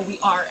 Stephen, no, we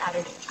are at an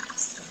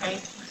impasse, okay?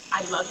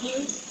 I love you,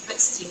 but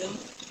Stephen,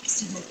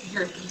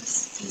 your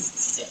abuse is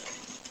sick.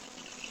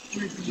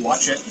 Your abuse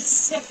Watch it. is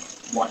sick.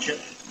 Watch it.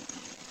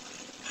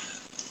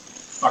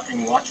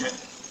 Fucking watch it.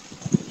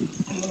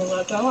 I'm gonna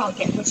let go. I'll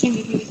get what you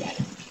need me to get.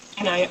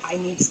 And I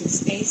need some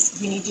space.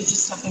 We need to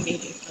just talk and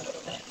baby for a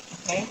little bit,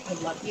 okay? I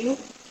love you.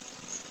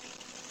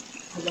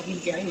 I love you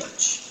very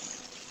much.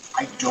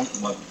 I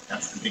don't love you.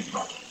 That's the big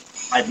problem.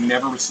 I've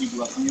never received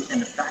love from you. And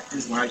the fact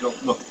is, when I go,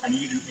 look, I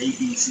need you to do A,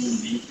 B, C,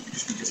 and D, you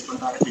just be disciplined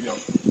about it, you go,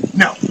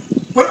 no.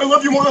 But I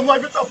love you more than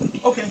life itself.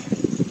 Okay.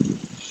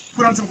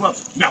 Put on some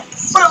gloves. No.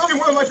 But I love you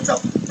more than life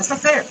itself. That's not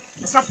fair.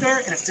 That's not fair,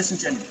 and it's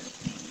disingenuous.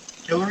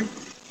 Hillary,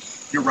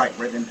 you're right.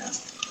 We're at an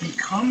impasse.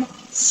 Become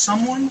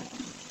someone,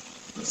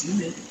 listen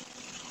to me,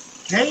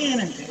 day in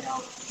and day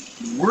out,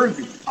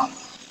 worthy of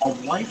a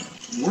wife.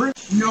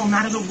 No,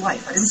 not as a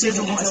wife. I didn't say as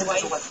a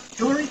wife.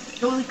 Hillary,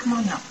 come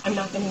on now. I'm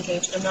not going to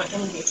engage. I'm not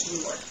going to engage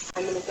anymore.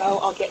 I'm going to go.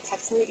 I'll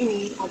text me what you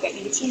need. I'll get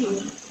you what you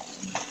need.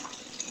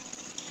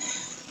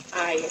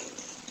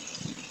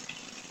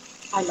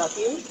 I love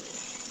you.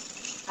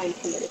 I'm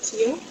committed to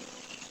you.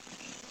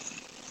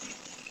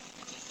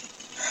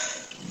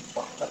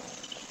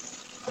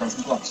 Put on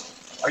some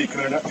gloves. Are you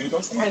committed enough to do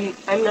those things?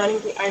 I'm not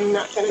going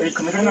to. Are you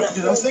committed enough to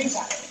do those things?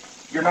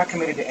 You're not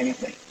committed to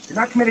anything. You're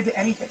not committed to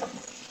anything.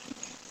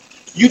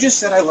 You just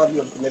said I love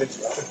you. I'm committed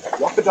to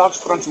it. Walk the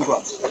dogs. Put on some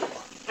gloves.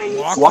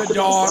 Walk the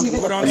dog.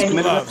 Put on some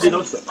gloves.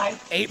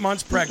 8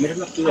 months pregnant.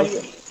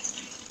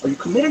 Are you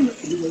committed enough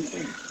to do those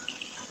things?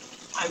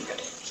 I'm going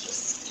to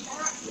just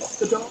walk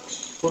the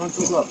dogs. Put on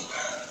some gloves.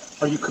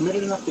 Are you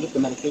committed enough to get the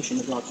medication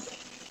the dogs take?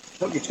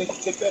 No, you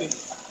take Betty.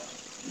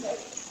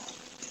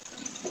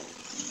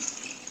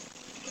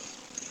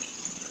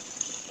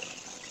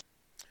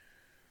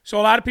 So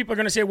a lot of people are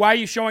going to say, why are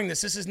you showing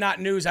this? This is not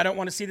news. I don't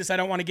want to see this. I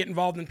don't want to get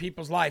involved in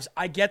people's lives.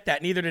 I get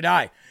that. Neither did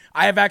I.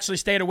 I have actually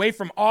stayed away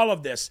from all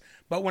of this.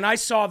 But when I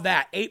saw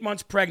that, 8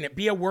 months pregnant,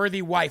 be a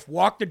worthy wife,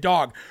 walk the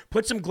dog,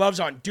 put some gloves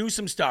on, do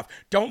some stuff.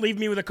 Don't leave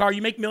me with a car.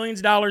 You make millions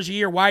of dollars a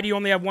year. Why do you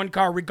only have one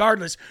car?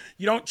 Regardless,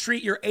 you don't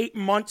treat your 8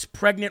 months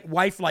pregnant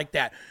wife like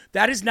that.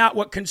 That is not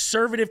what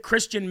conservative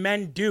Christian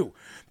men do.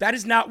 That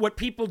is not what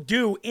people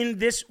do in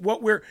this,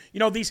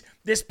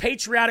 this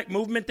patriotic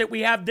movement that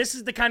we have. This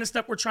is the kind of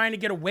stuff we're trying to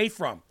get away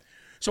from.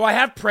 So I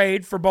have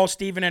prayed for both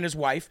Stephen and his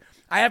wife.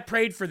 I have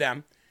prayed for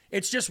them.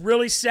 It's just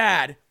really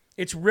sad.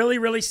 It's really,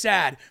 really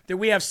sad that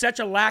we have such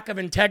a lack of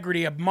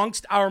integrity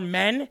amongst our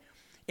men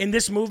in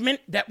this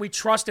movement that we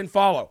trust and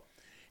follow.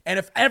 And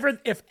if ever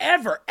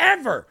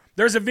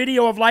there's a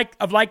video of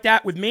like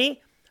that with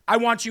me, I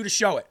want you to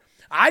show it.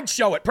 I'd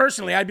show it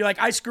personally. I'd be like,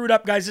 I screwed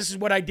up, guys. This is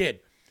what I did.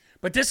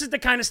 But this is the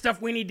kind of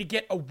stuff we need to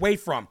get away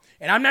from.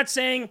 And I'm not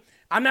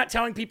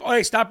telling people,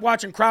 hey, stop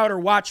watching Crowder,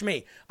 watch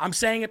me. I'm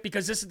saying it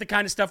because this is the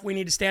kind of stuff we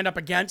need to stand up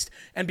against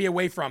and be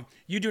away from.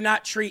 You do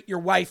not treat your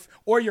wife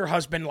or your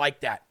husband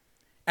like that.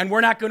 And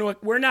we're not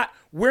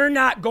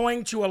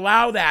going to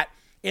allow that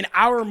in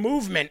our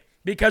movement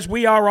because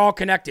we are all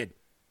connected.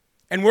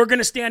 And we're going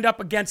to stand up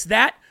against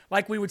that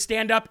like we would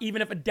stand up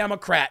even if a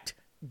Democrat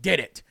did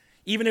it.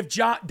 Even if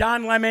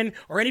Don Lemon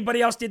or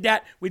anybody else did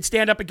that, we'd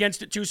stand up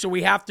against it too, so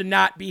we have to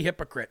not be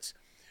hypocrites.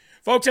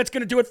 Folks, that's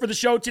going to do it for the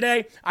show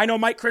today. I know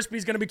Mike Crispy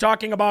is going to be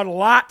talking about a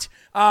lot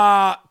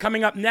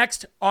coming up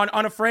next on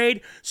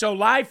Unafraid. So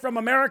Live from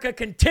America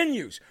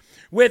continues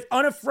with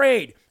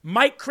Unafraid,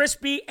 Mike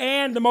Crispy,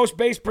 and the most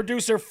bass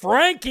producer,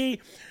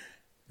 Frankie.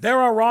 There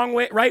are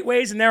right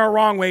ways and there are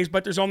wrong ways,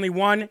 but there's only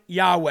one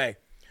Yahweh.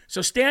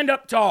 So stand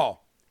up tall.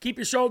 Keep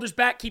your shoulders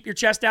back, keep your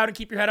chest out, and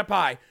keep your head up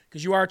high,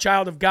 because you are a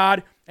child of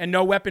God, and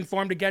no weapon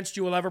formed against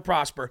you will ever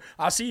prosper.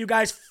 I'll see you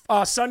guys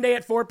Sunday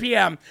at 4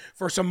 p.m.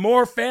 for some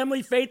more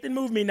family, faith, and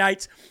movie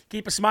nights.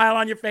 Keep a smile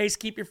on your face,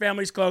 keep your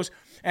families close,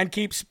 and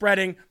keep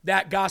spreading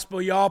that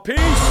gospel, y'all. Peace.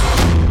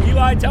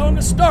 Eli, tell him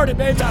to start it,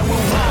 baby.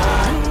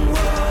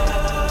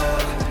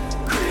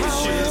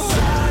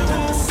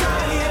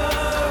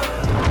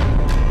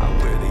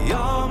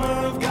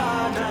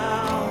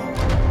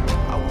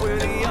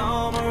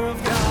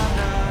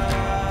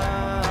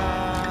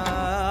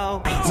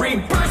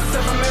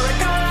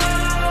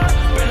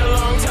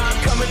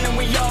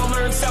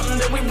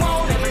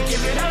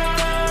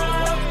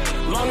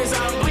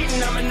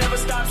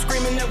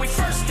 screaming that we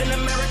first in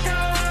America.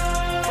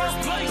 First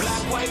place.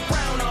 Black, white,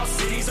 brown, all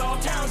cities, all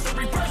towns, the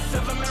rebirth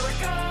of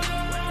America.